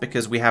circuits,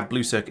 because we have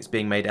blue circuits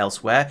being made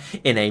elsewhere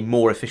in a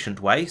more efficient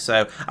way.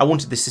 So I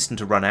wanted this system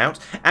to run out,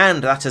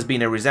 and that has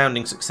been a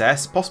resounding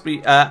success.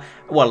 Possibly,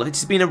 well,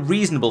 it's been a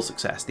reasonable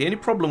success. The only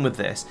problem with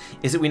this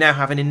is that we now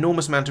have an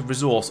enormous amount of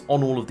resource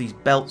on all of these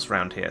belts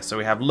around here. So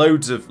we have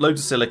loads of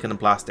silicon and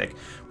plastic.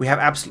 We have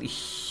absolutely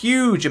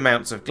huge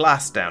amounts of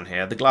glass down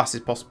here. The glass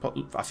is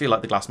possible. I feel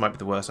like the glass might be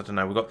the worst. I don't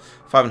know. We've got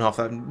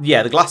 5,500.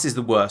 Yeah, the glass is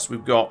the worst.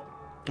 We've got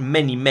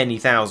many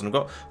thousand. We've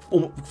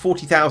got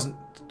 40,000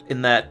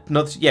 in there.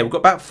 Yeah, we've got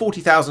about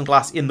 40,000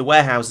 glass in the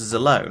warehouses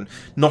alone,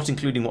 not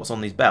including what's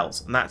on these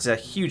belts, and that's a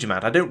huge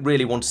amount. I don't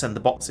really want to send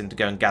the bots in to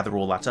go and gather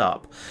all that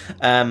up,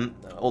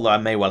 although I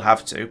may well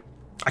have to.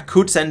 I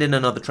could send in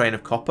another train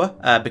of copper,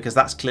 because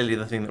that's clearly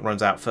the thing that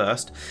runs out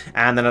first,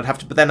 and then I'd have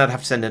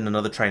to send in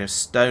another train of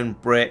stone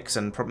bricks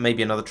and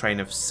maybe another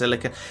train of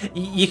silicon.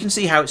 You can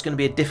see how it's going to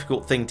be a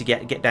difficult thing to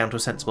get down to a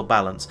sensible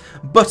balance,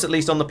 but at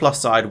least on the plus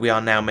side, we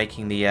are now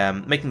making the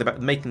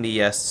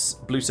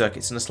blue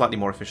circuits in a slightly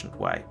more efficient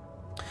way.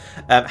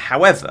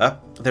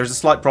 However, there is a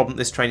slight problem.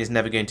 This train is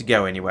never going to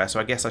go anywhere, so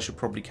I guess I should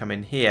probably come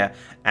in here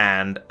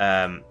and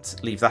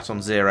leave that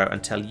on 0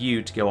 and tell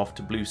you to go off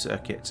to blue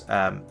circuit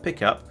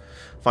pickup.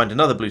 Find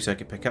another blue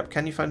circuit pickup.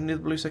 Can you find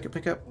another blue circuit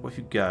pickup? Well, if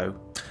you go...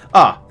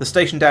 Ah, the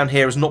station down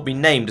here has not been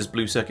named as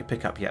blue circuit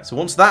pickup yet. So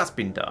once that's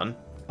been done,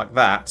 like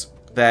that,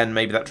 then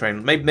maybe that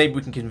train... Maybe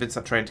we can convince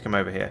that train to come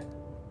over here.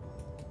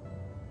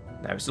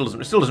 No, it still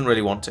doesn't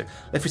really want to.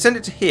 If we send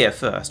it to here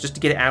first, just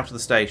to get it out of the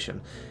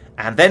station,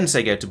 and then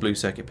say go to blue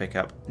circuit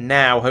pickup,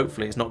 now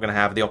hopefully it's not going to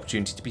have the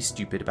opportunity to be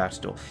stupid about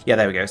it all. Yeah,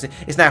 there we go.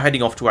 It's now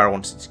heading off to where I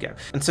wanted it to go.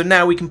 And so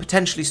now we can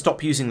potentially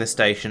stop using this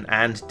station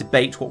and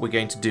debate what we're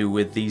going to do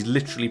with these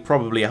literally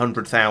probably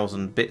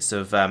 100,000 bits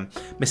of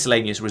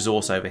miscellaneous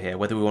resource over here,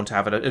 whether we want to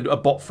have a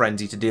bot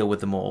frenzy to deal with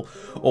them all,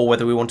 or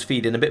whether we want to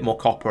feed in a bit more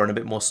copper and a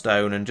bit more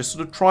stone and just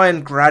sort of try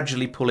and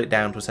gradually pull it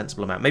down to a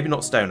sensible amount. Maybe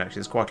not stone, actually.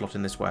 There's quite a lot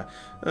in this way.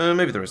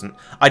 Maybe there isn't.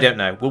 I don't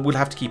know. We'll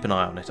have to keep an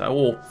eye on it,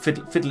 or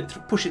fiddle it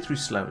through, push it through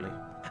slowly.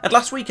 And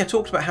last week I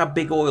talked about how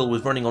Big Oil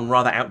was running on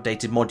rather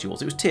outdated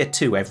modules. It was tier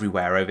 2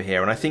 everywhere over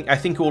here, and I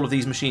think all of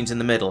these machines in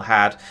the middle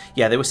had,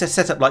 yeah, they were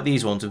set up like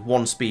these ones with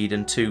 1 speed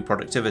and 2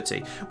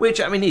 productivity,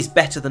 which I mean is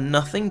better than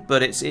nothing,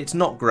 but it's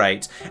not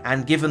great.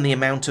 And given the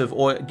amount of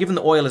oil, given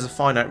that oil is a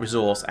finite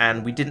resource,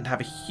 and we didn't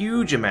have a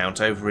huge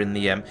amount over in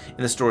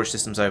the storage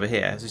systems over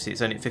here, as you see,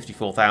 it's only at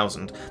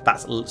 54,000.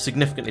 That's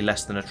significantly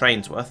less than a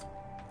train's worth.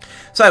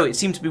 So it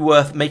seemed to be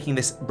worth making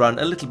this run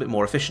a little bit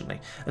more efficiently.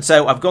 And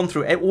so I've gone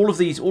through all of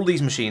these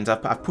machines.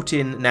 I've put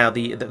in now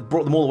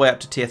brought them all the way up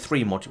to tier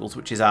 3 modules,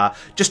 which is our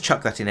just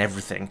chuck that in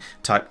everything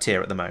type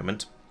tier at the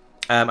moment.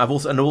 I've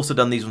also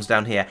done these ones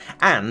down here,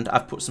 and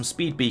I've put some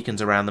speed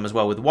beacons around them as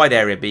well with wide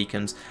area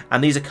beacons,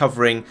 and they're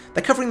covering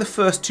the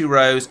first 2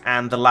 rows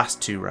and the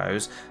last 2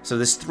 rows. So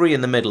there's 3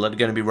 in the middle that are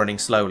going to be running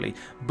slowly.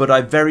 But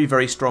I very,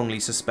 very strongly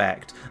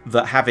suspect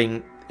that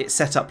having it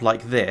set up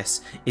like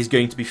this is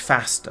going to be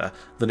faster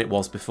than it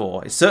was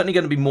before. It's certainly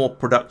going to be more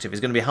productive. It's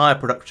going to be a higher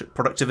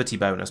productivity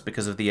bonus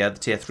because of the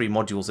tier 3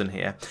 modules in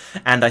here.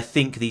 And I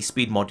think these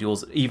speed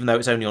modules, even though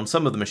it's only on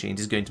some of the machines,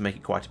 is going to make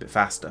it quite a bit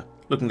faster.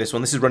 Look at this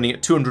one. This is running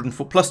at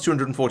plus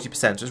 240%.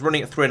 So it's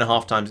running at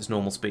 3.5 times its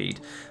normal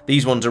speed.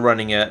 These ones are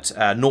running at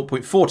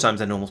 0.4 times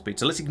their normal speed.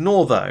 So let's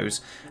ignore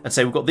those and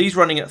say we've got these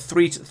running at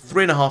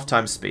 3.5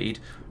 times speed,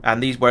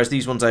 and whereas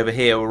these ones over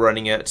here are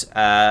running at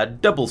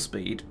double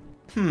speed.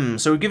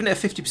 So we've given it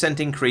a 50%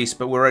 increase,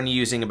 but we're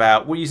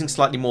using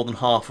slightly more than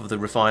half of the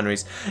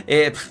refineries.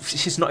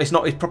 It's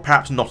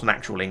perhaps not an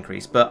actual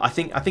increase, but I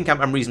think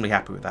I'm reasonably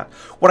happy with that.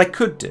 What I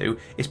could do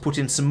is put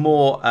in some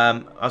more. I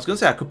was going to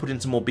say I could put in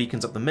some more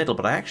beacons up the middle,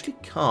 but I actually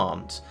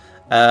can't.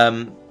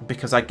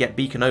 Because I get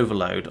beacon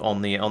overload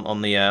on the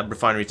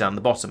refineries down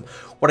the bottom.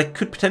 What I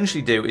could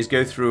potentially do is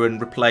go through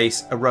and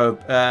replace a row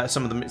of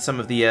some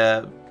of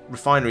the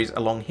refineries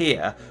along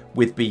here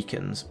with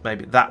beacons,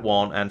 maybe that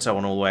one and so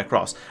on all the way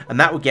across, and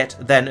that would get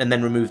and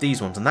then remove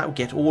these ones, and that would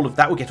get all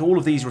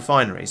of these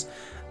refineries.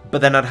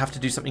 But then I'd have to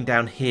do something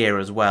down here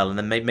as well, and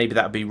then maybe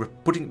that would be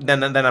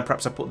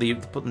perhaps I put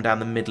them down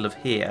the middle of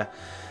here.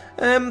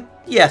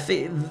 Yeah,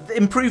 the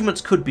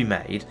improvements could be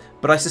made,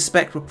 but I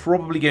suspect we're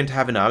probably going to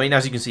have enough. I mean,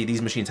 as you can see,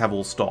 these machines have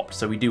all stopped,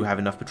 so we do have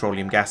enough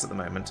petroleum gas at the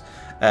moment.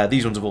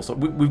 These ones have all stopped.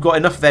 We've got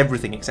enough of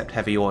everything except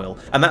heavy oil,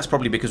 and that's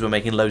probably because we're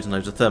making loads and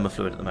loads of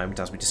thermofluid at the moment,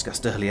 as we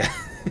discussed earlier.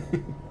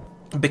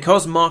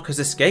 Because Marc has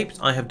escaped,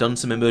 I have done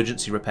some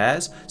emergency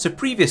repairs. So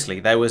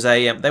previously there was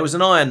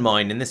an iron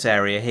mine in this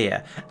area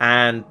here,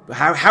 and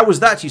how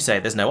was that, you say?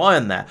 There's no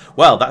iron there.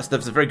 Well,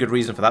 there's a very good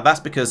reason for that. That's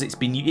because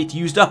it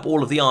used up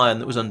all of the iron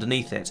that was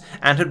underneath it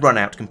and had run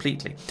out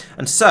completely.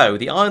 And so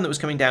the iron that was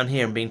coming down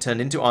here and being turned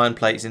into iron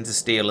plates, into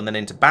steel, and then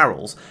into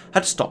barrels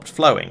had stopped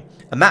flowing.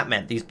 And that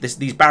meant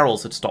these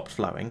barrels had stopped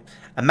flowing,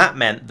 and that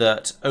meant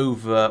that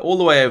all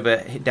the way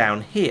over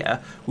down here,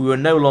 we were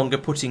no longer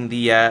putting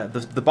the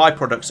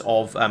byproducts of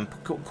of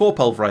core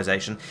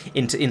pulverization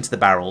into the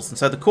barrels, and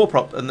so the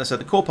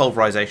core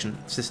pulverization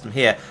system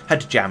here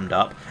had jammed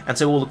up, and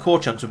so all the core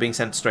chunks were being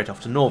sent straight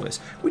off to Norvis,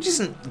 which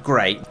isn't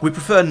great. We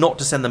prefer not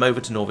to send them over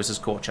to Norvis as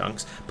core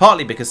chunks,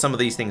 partly because some of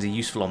these things are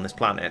useful on this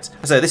planet.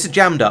 So this had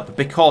jammed up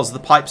because the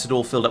pipes had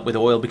all filled up with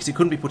oil because it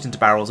couldn't be put into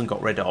barrels and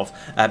got rid of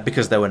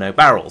because there were no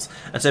barrels.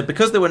 And so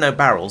because there were no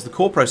barrels, the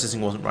core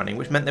processing wasn't running,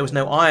 which meant there was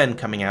no iron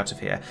coming out of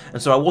here,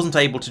 and so I wasn't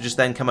able to just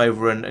then come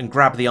over and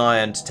grab the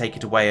iron to take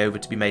it away over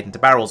to be made into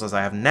barrels as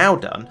I have now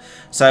done.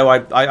 So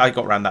I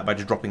got around that by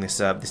just dropping this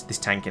this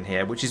tank in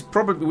here, which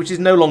is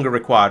no longer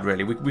required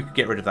really. We could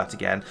get rid of that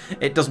again.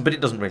 It doesn't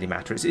really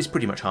matter. It's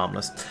pretty much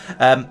harmless.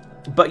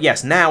 But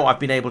yes, now I've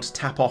been able to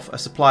tap off a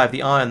supply of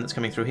the iron that's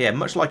coming through here,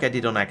 much like I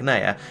did on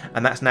Agnea,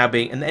 and that's now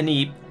being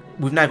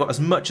we've now got as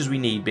much as we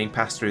need being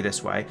passed through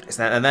this way,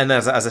 and then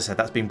as I said,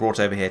 that's being brought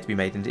over here to be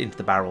made into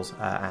the barrels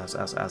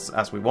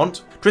as we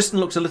want. Tristan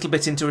looks a little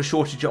bit into a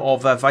shortage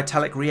of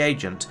vitalic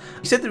reagent.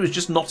 He said there was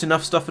just not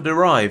enough stuff had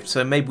arrived,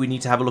 so maybe we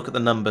need to have a look at the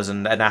numbers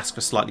and ask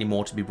for slightly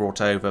more to be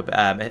brought over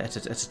at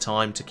a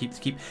time to keep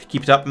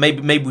it up.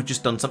 Maybe we've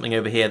just done something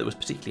over here that was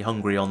particularly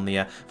hungry on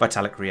the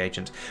vitalic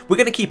reagent. We're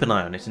going to keep an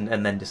eye on it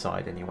and then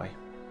decide anyway.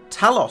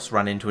 Talos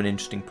ran into an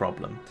interesting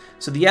problem.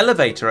 So the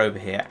elevator over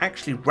here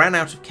actually ran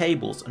out of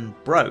cables and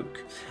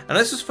broke. And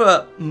this was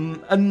for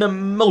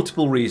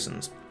multiple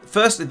reasons.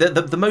 Firstly,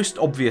 the most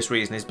obvious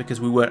reason is because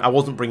I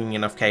wasn't bringing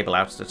enough cable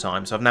out at the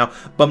time, so I've now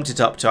bumped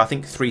it up to, I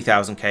think,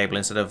 3,000 cable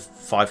instead of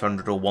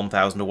 500 or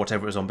 1,000 or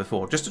whatever it was on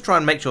before, just to try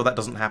and make sure that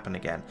doesn't happen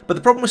again. But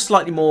the problem was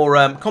slightly more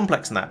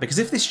complex than that, because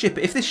if this ship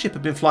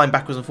had been flying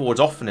backwards and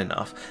forwards often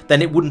enough,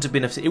 then it wouldn't have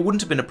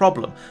been a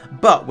problem.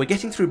 But we're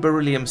getting through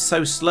beryllium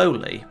so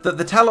slowly that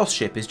the Talos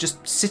ship is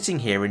just sitting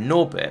here in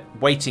orbit,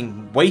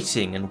 waiting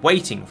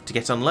to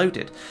get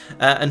unloaded.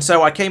 And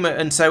so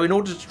in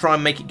order to try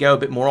and make it go a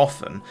bit more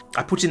often,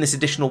 I put in this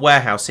additional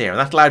warehouse here, and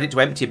that allowed it to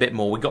empty a bit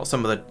more. We got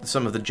some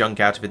of the junk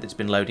out of it that's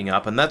been loading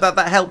up, and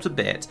that helped a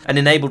bit and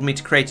enabled me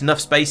to create enough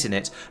space in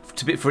it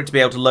for it to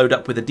be able to load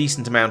up with a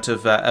decent amount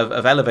of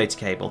elevator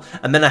cable,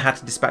 and then I had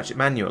to dispatch it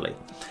manually.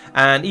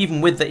 And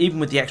even with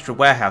the extra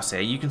warehouse here,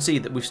 you can see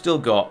that we've still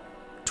got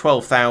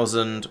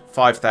 12,000,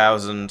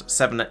 5,000,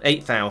 7,000,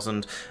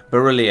 8,000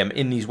 beryllium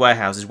in these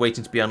warehouses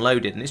waiting to be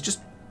unloaded, and it's just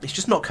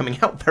not coming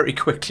out very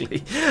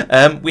quickly.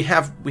 We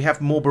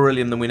have more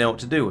beryllium than we know what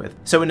to do with.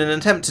 So in an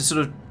attempt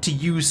to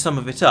use some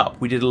of it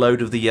up, we did a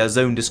load of the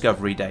zone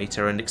discovery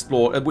data and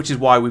explore, which is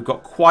why we've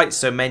got quite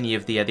so many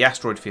of the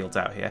asteroid fields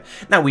out here.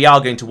 Now we are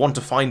going to want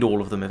to find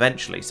all of them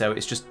eventually, so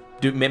it's just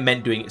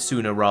meant doing it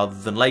sooner rather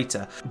than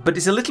later. But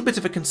it's a little bit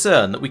of a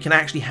concern that we can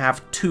actually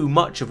have too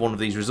much of one of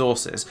these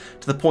resources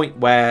to the point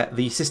where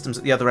the systems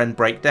at the other end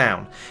break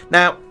down.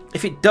 Now,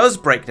 if it does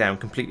break down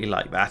completely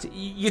like that,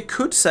 you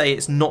could say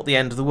it's not the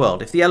end of the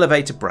world. If the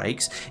elevator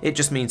breaks, it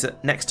just means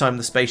that next time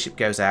the spaceship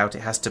goes out, it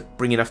has to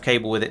bring enough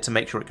cable with it to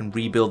make sure it can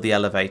rebuild the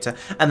elevator,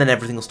 and then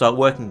everything will start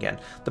working again.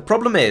 The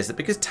problem is that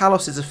because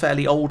Talos is a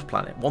fairly old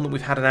planet, one that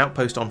we've had an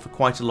outpost on for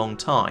quite a long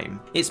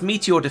time, its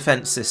meteor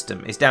defense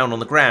system is down on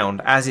the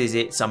ground, as is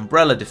its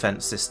umbrella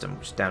defense system,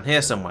 which is down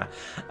here somewhere.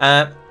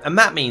 And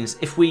that means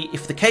if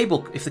the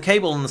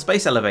cable on the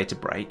space elevator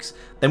breaks,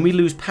 then we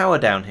lose power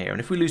down here, and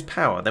if we lose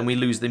power, then we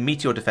lose the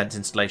meteor defense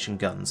installation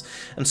guns,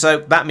 and so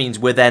that means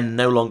we're then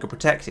no longer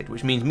protected,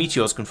 which means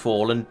meteors can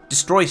fall and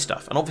destroy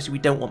stuff, and obviously we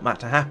don't want that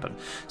to happen.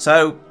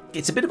 So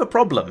it's a bit of a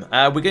problem.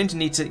 We're going to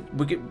need to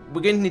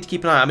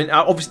keep an eye. I mean,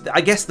 obviously, I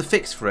guess the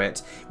fix for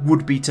it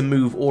would be to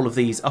move all of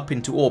these up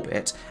into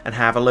orbit and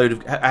have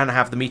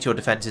have the meteor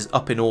defenses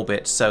up in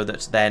orbit, so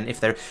that then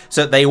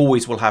they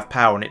always will have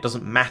power, and it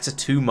doesn't matter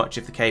too much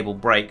if the cable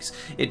breaks.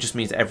 It just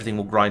means that everything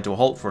will grind to a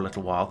halt for a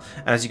little while.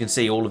 And as you can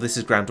see, all of this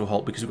is ground to a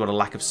halt because we've got a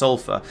lack of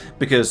sulfur,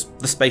 because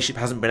the spaceship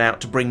hasn't been out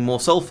to bring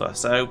more sulfur.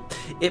 So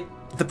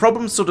the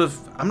problems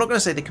I'm not going to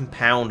say they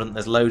compound and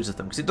there's loads of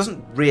them, because it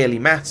doesn't really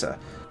matter.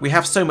 We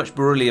have so much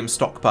beryllium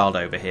stockpiled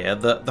over here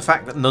that the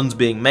fact that none's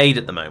being made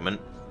at the moment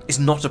is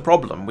not a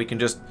problem. We can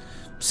just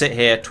sit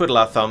here, twiddle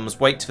our thumbs,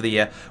 wait for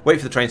the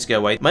trains to go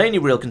away. My only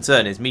real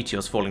concern is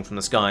meteors falling from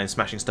the sky and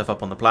smashing stuff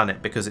up on the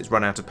planet because it's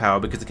run out of power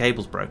because the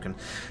cable's broken.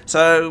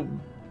 So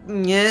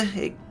yeah,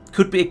 it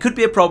could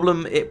be a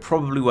problem. It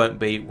probably won't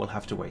be. We'll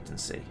have to wait and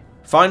see.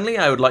 Finally,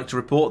 I would like to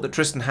report that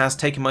Tristan has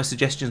taken my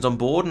suggestions on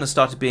board and has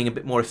started being a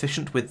bit more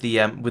efficient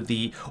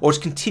or has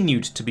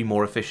continued to be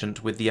more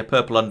efficient with the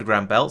purple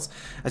underground belts.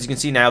 As you can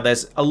see now,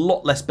 there's a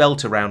lot less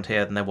belt around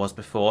here than there was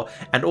before,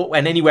 and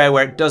anywhere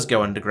where it does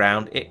go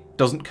underground, it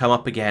doesn't come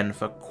up again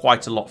for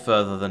quite a lot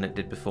further than it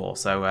did before.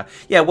 So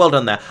yeah, well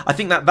done there. I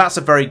think that's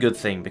a very good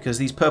thing, because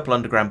these purple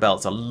underground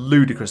belts are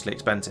ludicrously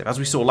expensive. As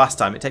we saw last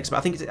time, it takes about,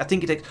 I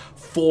think it takes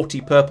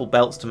 40 purple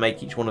belts to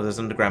make each one of those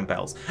underground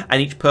belts,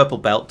 and each purple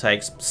belt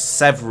takes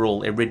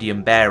several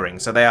iridium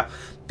bearings, so they are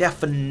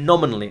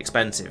phenomenally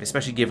expensive,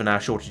 especially given our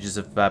shortages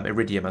of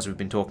iridium, as we've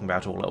been talking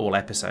about all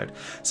episode.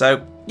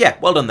 So yeah,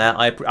 well done there.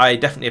 I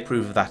definitely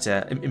approve of that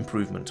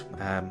improvement.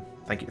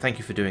 Thank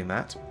you for doing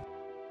that.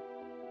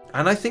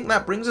 And I think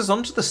that brings us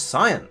on to the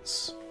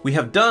science. We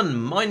have done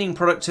mining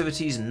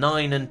productivities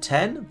 9 and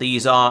 10.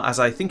 These are, as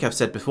I think I've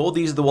said before,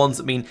 these are the ones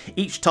that mean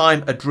each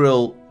time a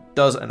drill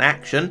does an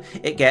action,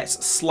 it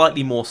gets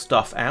slightly more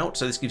stuff out.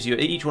 So this gives you,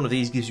 each one of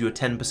these gives you a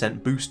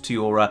 10% boost to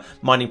your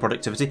mining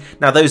productivity.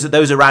 Now those are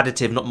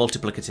additive, not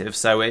multiplicative.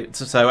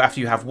 So after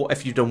you have,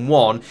 if you've done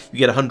 1, you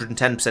get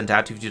 110%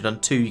 out. If you've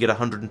done 2, you get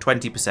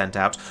 120%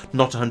 out,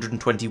 not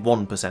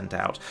 121%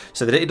 out.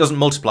 So that it doesn't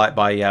multiply it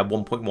by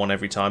 1.1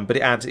 every time, but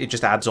it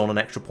just adds on an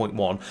extra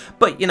 0.1.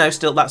 But you know,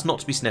 still that's not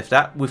to be sniffed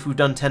at. If we've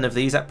done 10 of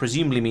these, that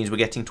presumably means we're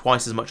getting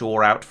twice as much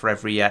ore out for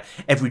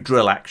every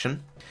drill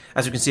action.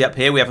 As you can see up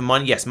here, we have a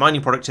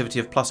mining productivity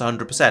of plus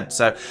 100%.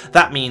 So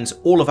that means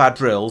all of our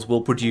drills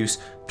will produce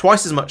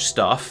twice as much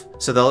stuff,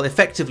 so they'll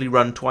effectively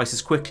run twice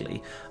as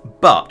quickly,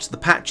 but the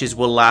patches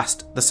will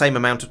last the same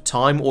amount of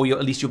time, or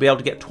at least you'll be able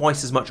to get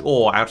twice as much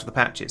ore out of the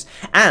patches.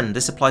 And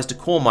this applies to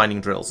core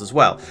mining drills as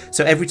well.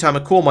 So every time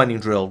a core mining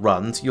drill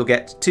runs, you'll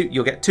get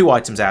two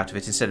items out of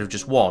it instead of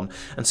just one.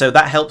 And so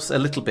that helps a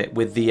little bit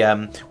with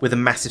the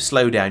massive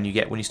slowdown you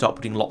get when you start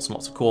putting lots and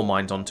lots of core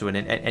mines onto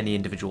any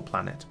individual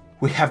planet.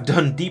 We have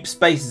done deep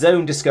space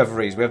zone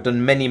discoveries. We have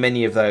done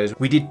many of those.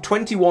 We did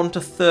 21 to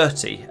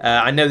 30.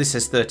 I know this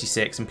says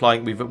 36,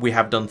 implying we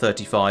have done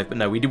 35, but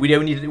no, we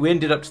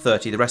ended up to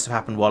 30. The rest have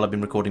happened while I've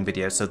been recording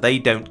videos, so they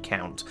don't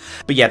count.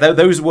 But yeah,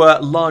 those were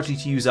largely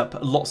to use up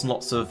lots and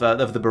lots of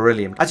the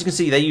beryllium. As you can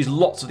see, they use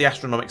lots of the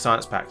astronomic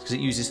science packs because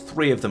it uses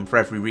 3 of them for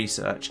every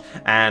research,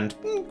 and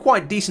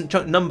quite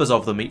decent numbers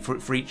of them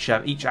for each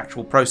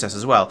actual process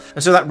as well.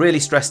 And so that really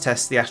stress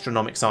tests the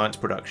astronomic science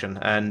production,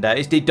 and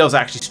it does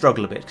actually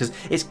struggle a bit because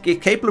it's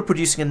capable of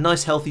producing a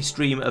nice healthy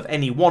stream of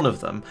any one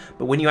of them,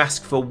 but when you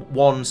ask for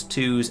 1s,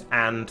 2s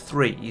and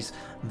 3s,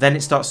 then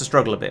it starts to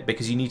struggle a bit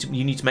because you need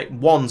to make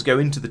 1s go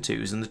into the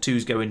 2s and the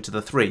 2s go into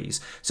the 3s.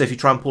 So if you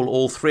try and pull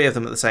all 3 of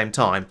them at the same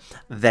time,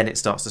 then it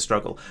starts to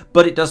struggle.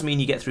 But it does mean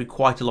you get through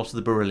quite a lot of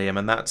the beryllium,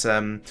 and that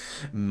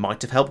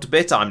might have helped a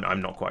bit.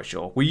 I'm not quite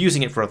sure. We're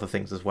using it for other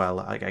things as well,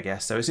 I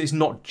guess, so it's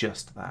not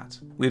just that.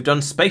 We've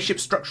done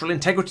Spaceship Structural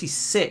Integrity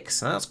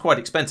 6. Now, that's quite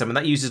expensive, and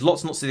that uses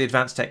lots and lots of the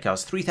advanced tech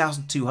cards,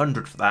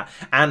 3,200 for that,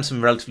 and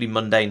some relatively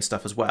mundane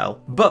stuff as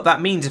well. But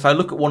that means if I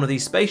look at one of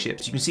these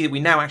spaceships, you can see that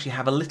we now actually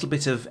have a little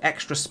bit of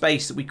extra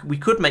space that we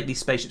could make these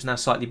spaceships now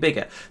slightly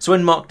bigger. So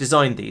when Marc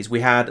designed these,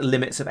 we had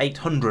limits of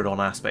 800 on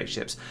our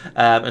spaceships,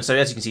 and so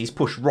as you can see, he's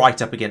pushed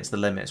right up against the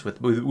limits with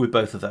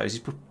both of those.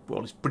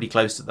 He's pretty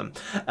close to them.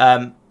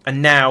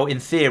 And now,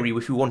 in theory,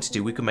 if we wanted to,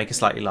 we could make a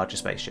slightly larger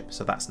spaceship,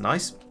 so that's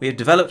nice. We have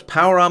developed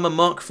Power Armor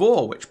Mark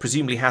IV, which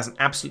presumably has an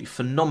absolutely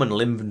phenomenal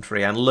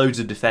inventory and loads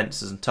of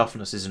defences and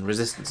toughnesses and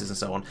resistances and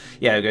so on.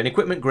 Yeah, we go an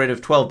equipment grid of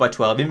 12 by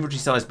 12, inventory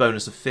size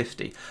bonus of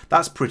 50.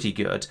 That's pretty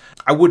good.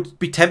 I would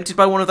be tempted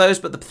by one of those,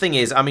 but the thing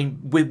is, I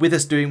mean, with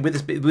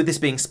this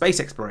being space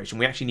exploration,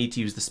 we actually need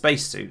to use the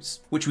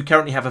spacesuits, which we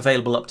currently have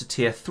available up to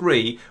tier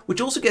 3,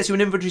 which also gets you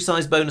an inventory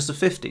size bonus of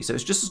 50, so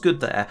it's just as good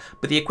there,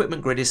 but the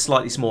equipment grid is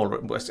slightly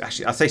smaller.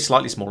 Actually, I say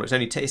slightly smaller,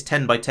 it's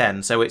 10 by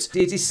 10, so it's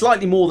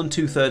slightly more than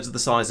 2/3 of the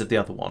size of the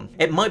other one.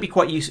 It might be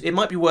quite useful. It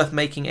might be worth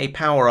making a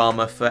power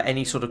armor for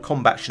any sort of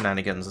combat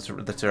shenanigans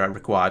that are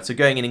required, so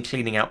going in and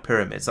cleaning out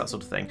pyramids, that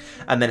sort of thing,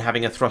 and then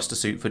having a thruster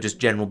suit for just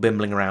general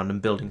bimbling around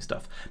and building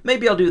stuff.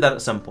 Maybe I'll do that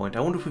at some point. I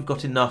wonder if we've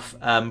got enough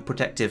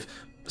protective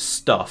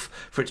stuff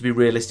for it to be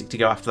realistic to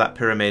go after that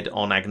pyramid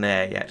on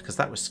Agnair yet, because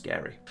that was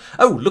scary.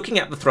 Oh, looking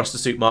at the thruster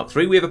suit Mark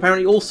III, we have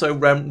apparently also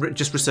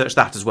just researched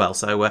that as well,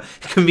 so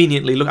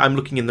conveniently, look, I'm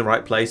looking in the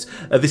right place.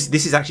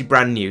 This is actually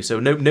brand new, so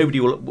nobody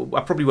will,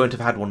 I probably won't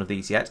have had one of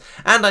these yet,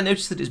 and I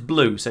noticed that it's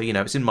blue, so you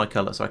know, it's in my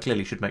colour, so I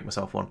clearly should make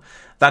myself one.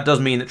 That does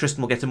mean that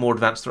Tristan will get a more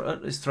advanced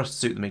thruster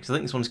suit than me, because I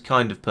think this one's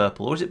kind of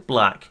purple, or is it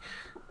black?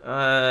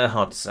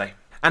 Hard to say.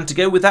 And to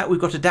go with that, we've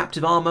got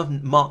Adaptive Armor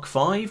Mark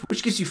V,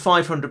 which gives you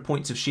 500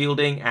 points of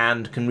shielding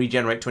and can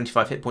regenerate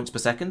 25 hit points per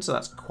second, so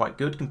that's quite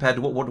good compared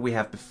to what do we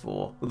have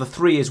before? Well, the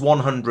 3 is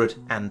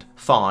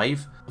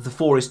 105, the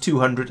 4 is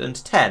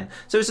 210,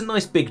 so it's a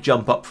nice big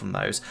jump up from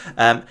those.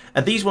 And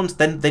these ones,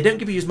 then they don't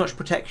give you as much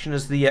protection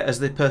as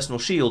the personal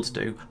shields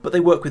do, but they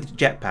work with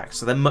jetpacks,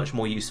 so they're much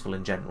more useful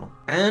in general.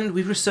 And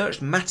we've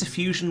researched Matter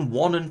Fusion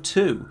 1 and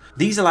 2.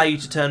 These allow you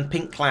to turn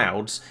pink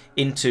clouds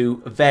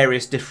into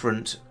various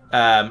different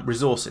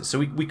resources. So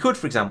we could,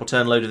 for example,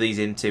 turn a load of these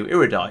into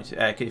iridite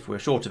if we're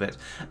short of it,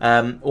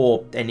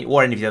 or any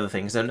of the other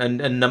things.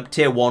 And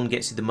tier 1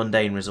 gets you the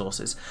mundane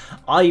resources.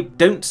 I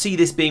don't see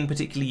this being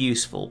particularly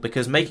useful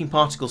because making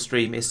particle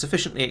stream is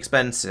sufficiently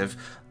expensive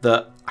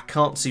that I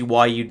can't see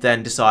why you'd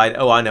then decide,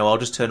 oh, I know, I'll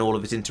just turn all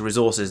of it into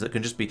resources that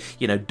can just be,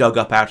 you know, dug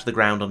up out of the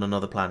ground on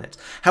another planet.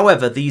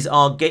 However, these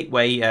are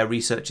gateway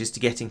researches to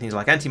getting things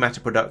like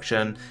antimatter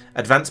production,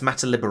 advanced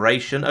matter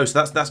liberation. Oh,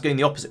 so that's going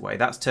the opposite way.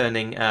 That's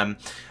turning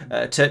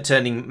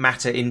turning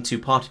matter into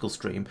particle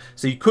stream.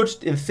 So you could,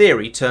 in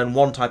theory, turn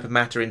one type of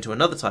matter into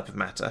another type of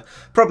matter.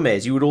 Problem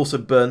is, you would also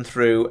burn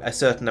through a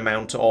certain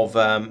amount of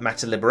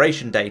matter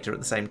liberation data at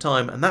the same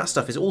time, and that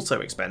stuff is also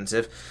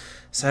expensive.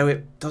 So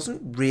it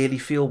doesn't really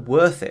feel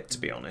worth it, to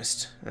be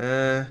honest.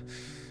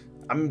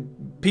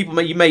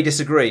 you may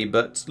disagree,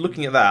 but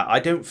looking at that, I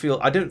don't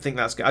think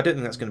that's going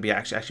to be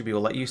actually be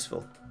all that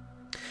useful.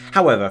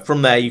 However,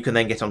 from there you can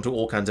then get onto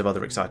all kinds of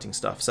other exciting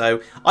stuff.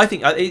 So I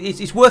think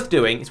it's worth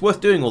doing. It's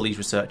worth doing all these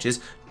researches,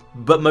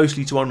 but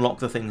mostly to unlock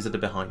the things that are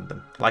behind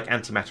them, like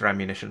antimatter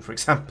ammunition, for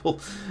example.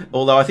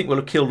 Although I think we'll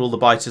have killed all the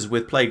biters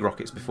with plague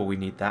rockets before we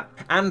need that.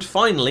 And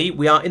finally,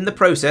 we are in the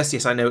process.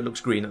 Yes, I know it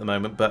looks green at the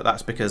moment, but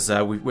that's because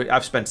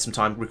I've spent some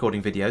time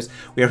recording videos.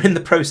 We are in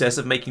the process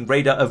of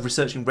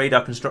researching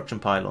radar construction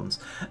pylons.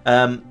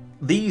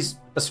 These,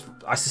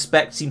 I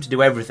suspect, seem to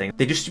do everything.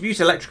 They distribute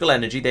electrical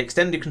energy, they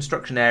extend the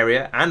construction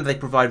area, and they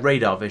provide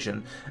radar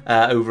vision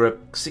over a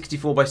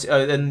 64 by...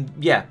 and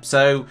yeah,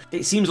 so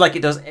it seems like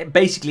it does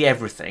basically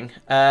everything.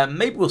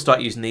 Maybe we'll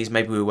start using these,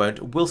 maybe we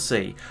won't. We'll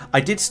see.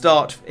 I did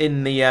start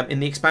in the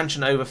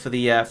expansion over for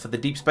the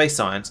Deep Space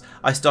Science.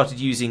 I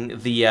started using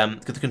the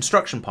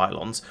construction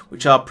pylons,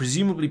 which are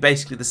presumably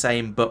basically the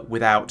same, but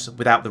without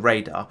the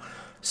radar.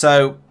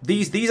 So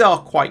these are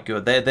quite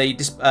good.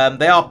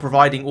 They are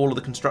providing all of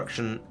the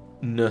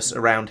construction-ness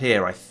around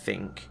here, I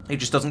think. It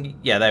just doesn't...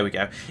 Yeah, there we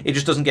go. It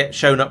just doesn't get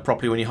shown up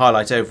properly when you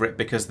highlight over it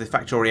because the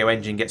Factorio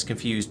engine gets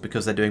confused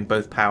because they're doing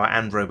both power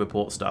and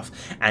Roboport stuff,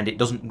 and it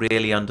doesn't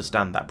really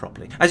understand that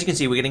properly. As you can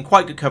see, we're getting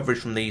quite good coverage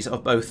from these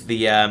of both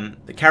the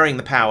carrying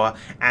the power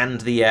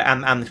and the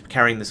and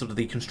carrying the sort of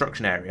the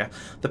construction area.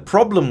 The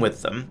problem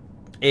with them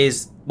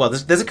is, well,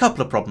 there's a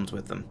couple of problems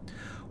with them.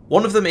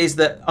 One of them is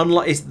that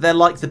they're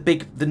like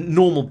the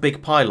normal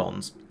big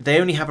pylons. They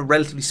only have a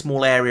relatively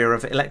small area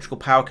of electrical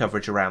power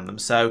coverage around them,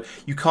 so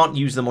you can't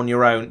use them on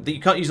your own.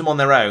 You can't use them on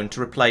their own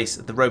to replace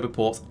the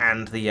Roboports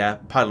and the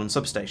pylon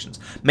substations.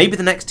 Maybe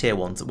the next tier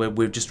ones that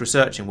we're just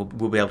researching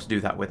we'll be able to do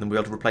that with, and we'll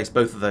be able to replace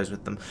both of those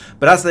with them.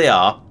 But as they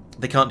are,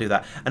 they can't do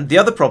that. And the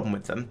other problem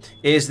with them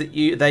is that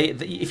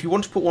if you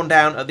want to put one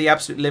down at the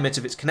absolute limit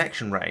of its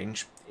connection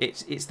range,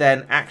 it's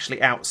then actually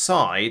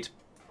outside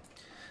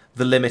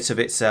the limit of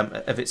its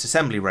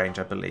assembly range,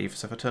 I believe.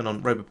 So if I turn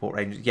on Roboport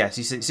range, yes,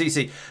 you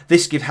see,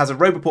 this has a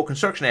Roboport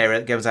construction area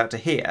that goes out to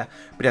here,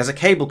 but it has a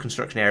cable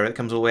construction area that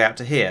comes all the way out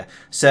to here.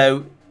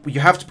 So you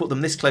have to put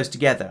them this close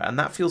together, and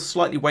that feels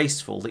slightly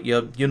wasteful, that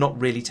you're not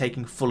really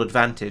taking full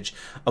advantage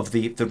of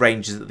the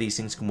ranges that these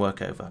things can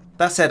work over.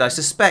 That said, I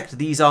suspect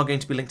these are going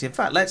to be linked. In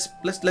fact,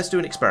 let's do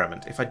an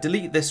experiment. If I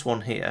delete this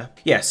one here,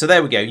 yeah, so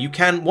there we go. You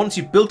can, once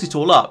you've built it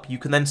all up, you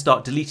can then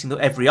start deleting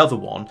every other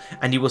one,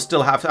 and you will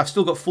still have, I've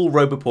still got full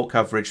Roboport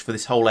coverage for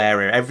this whole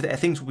area.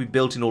 Things will be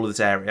built in all of this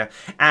area,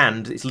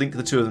 and it's linked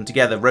the two of them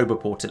together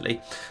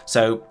Roboportedly.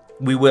 So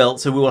we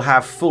will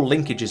have full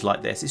linkages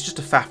like this. It's just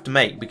a faff to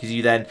make, because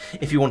you then,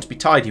 if you want to be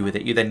tidy with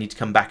it, you then need to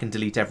come back and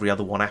delete every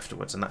other one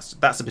afterwards, and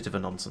that's a bit of a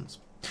nonsense.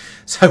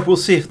 So we'll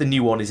see if the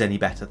new one is any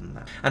better than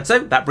that. And so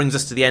that brings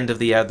us to the end of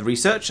the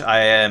research,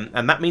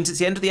 and that means it's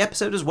the end of the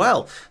episode as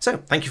well. So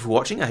thank you for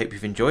watching. I hope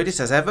you've enjoyed it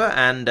as ever,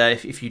 and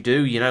if you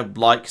do, you know,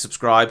 like,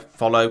 subscribe,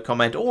 follow,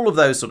 comment, all of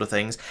those sort of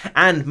things.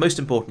 And most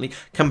importantly,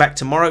 come back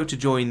tomorrow to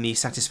join the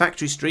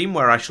Satisfactory stream,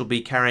 where I shall be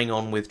carrying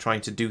on with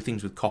trying to do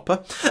things with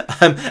copper,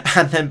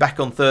 and then back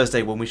on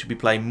Thursday when we should be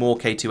playing more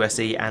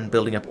K2SE and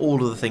building up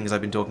all of the things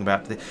I've been talking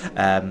about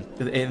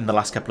in the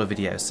last couple of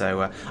videos.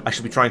 So I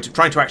shall be trying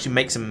to actually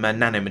make some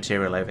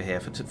nanomaterial over here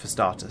for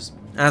starters.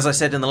 As I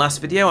said in the last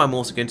video, I'm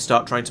also going to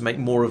start trying to make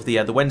more of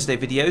the Wednesday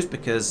videos,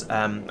 because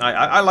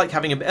I like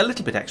having a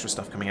little bit extra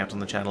stuff coming out on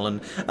the channel,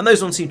 and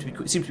those ones seem to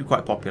be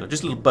quite popular.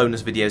 Just little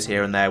bonus videos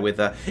here and there with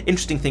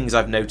interesting things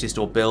I've noticed,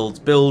 or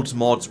builds,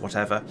 mods,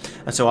 whatever.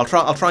 And so I'll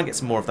try and get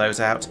some more of those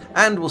out,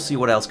 and we'll see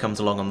what else comes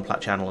along on the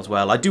Plat channel as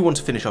well. I do want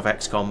to finish off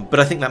XCOM,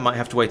 but I think that might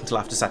have to wait until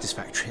after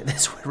Satisfactory at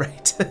this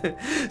rate.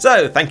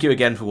 So thank you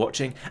again for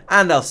watching,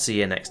 and I'll see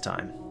you next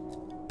time.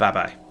 Bye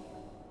bye.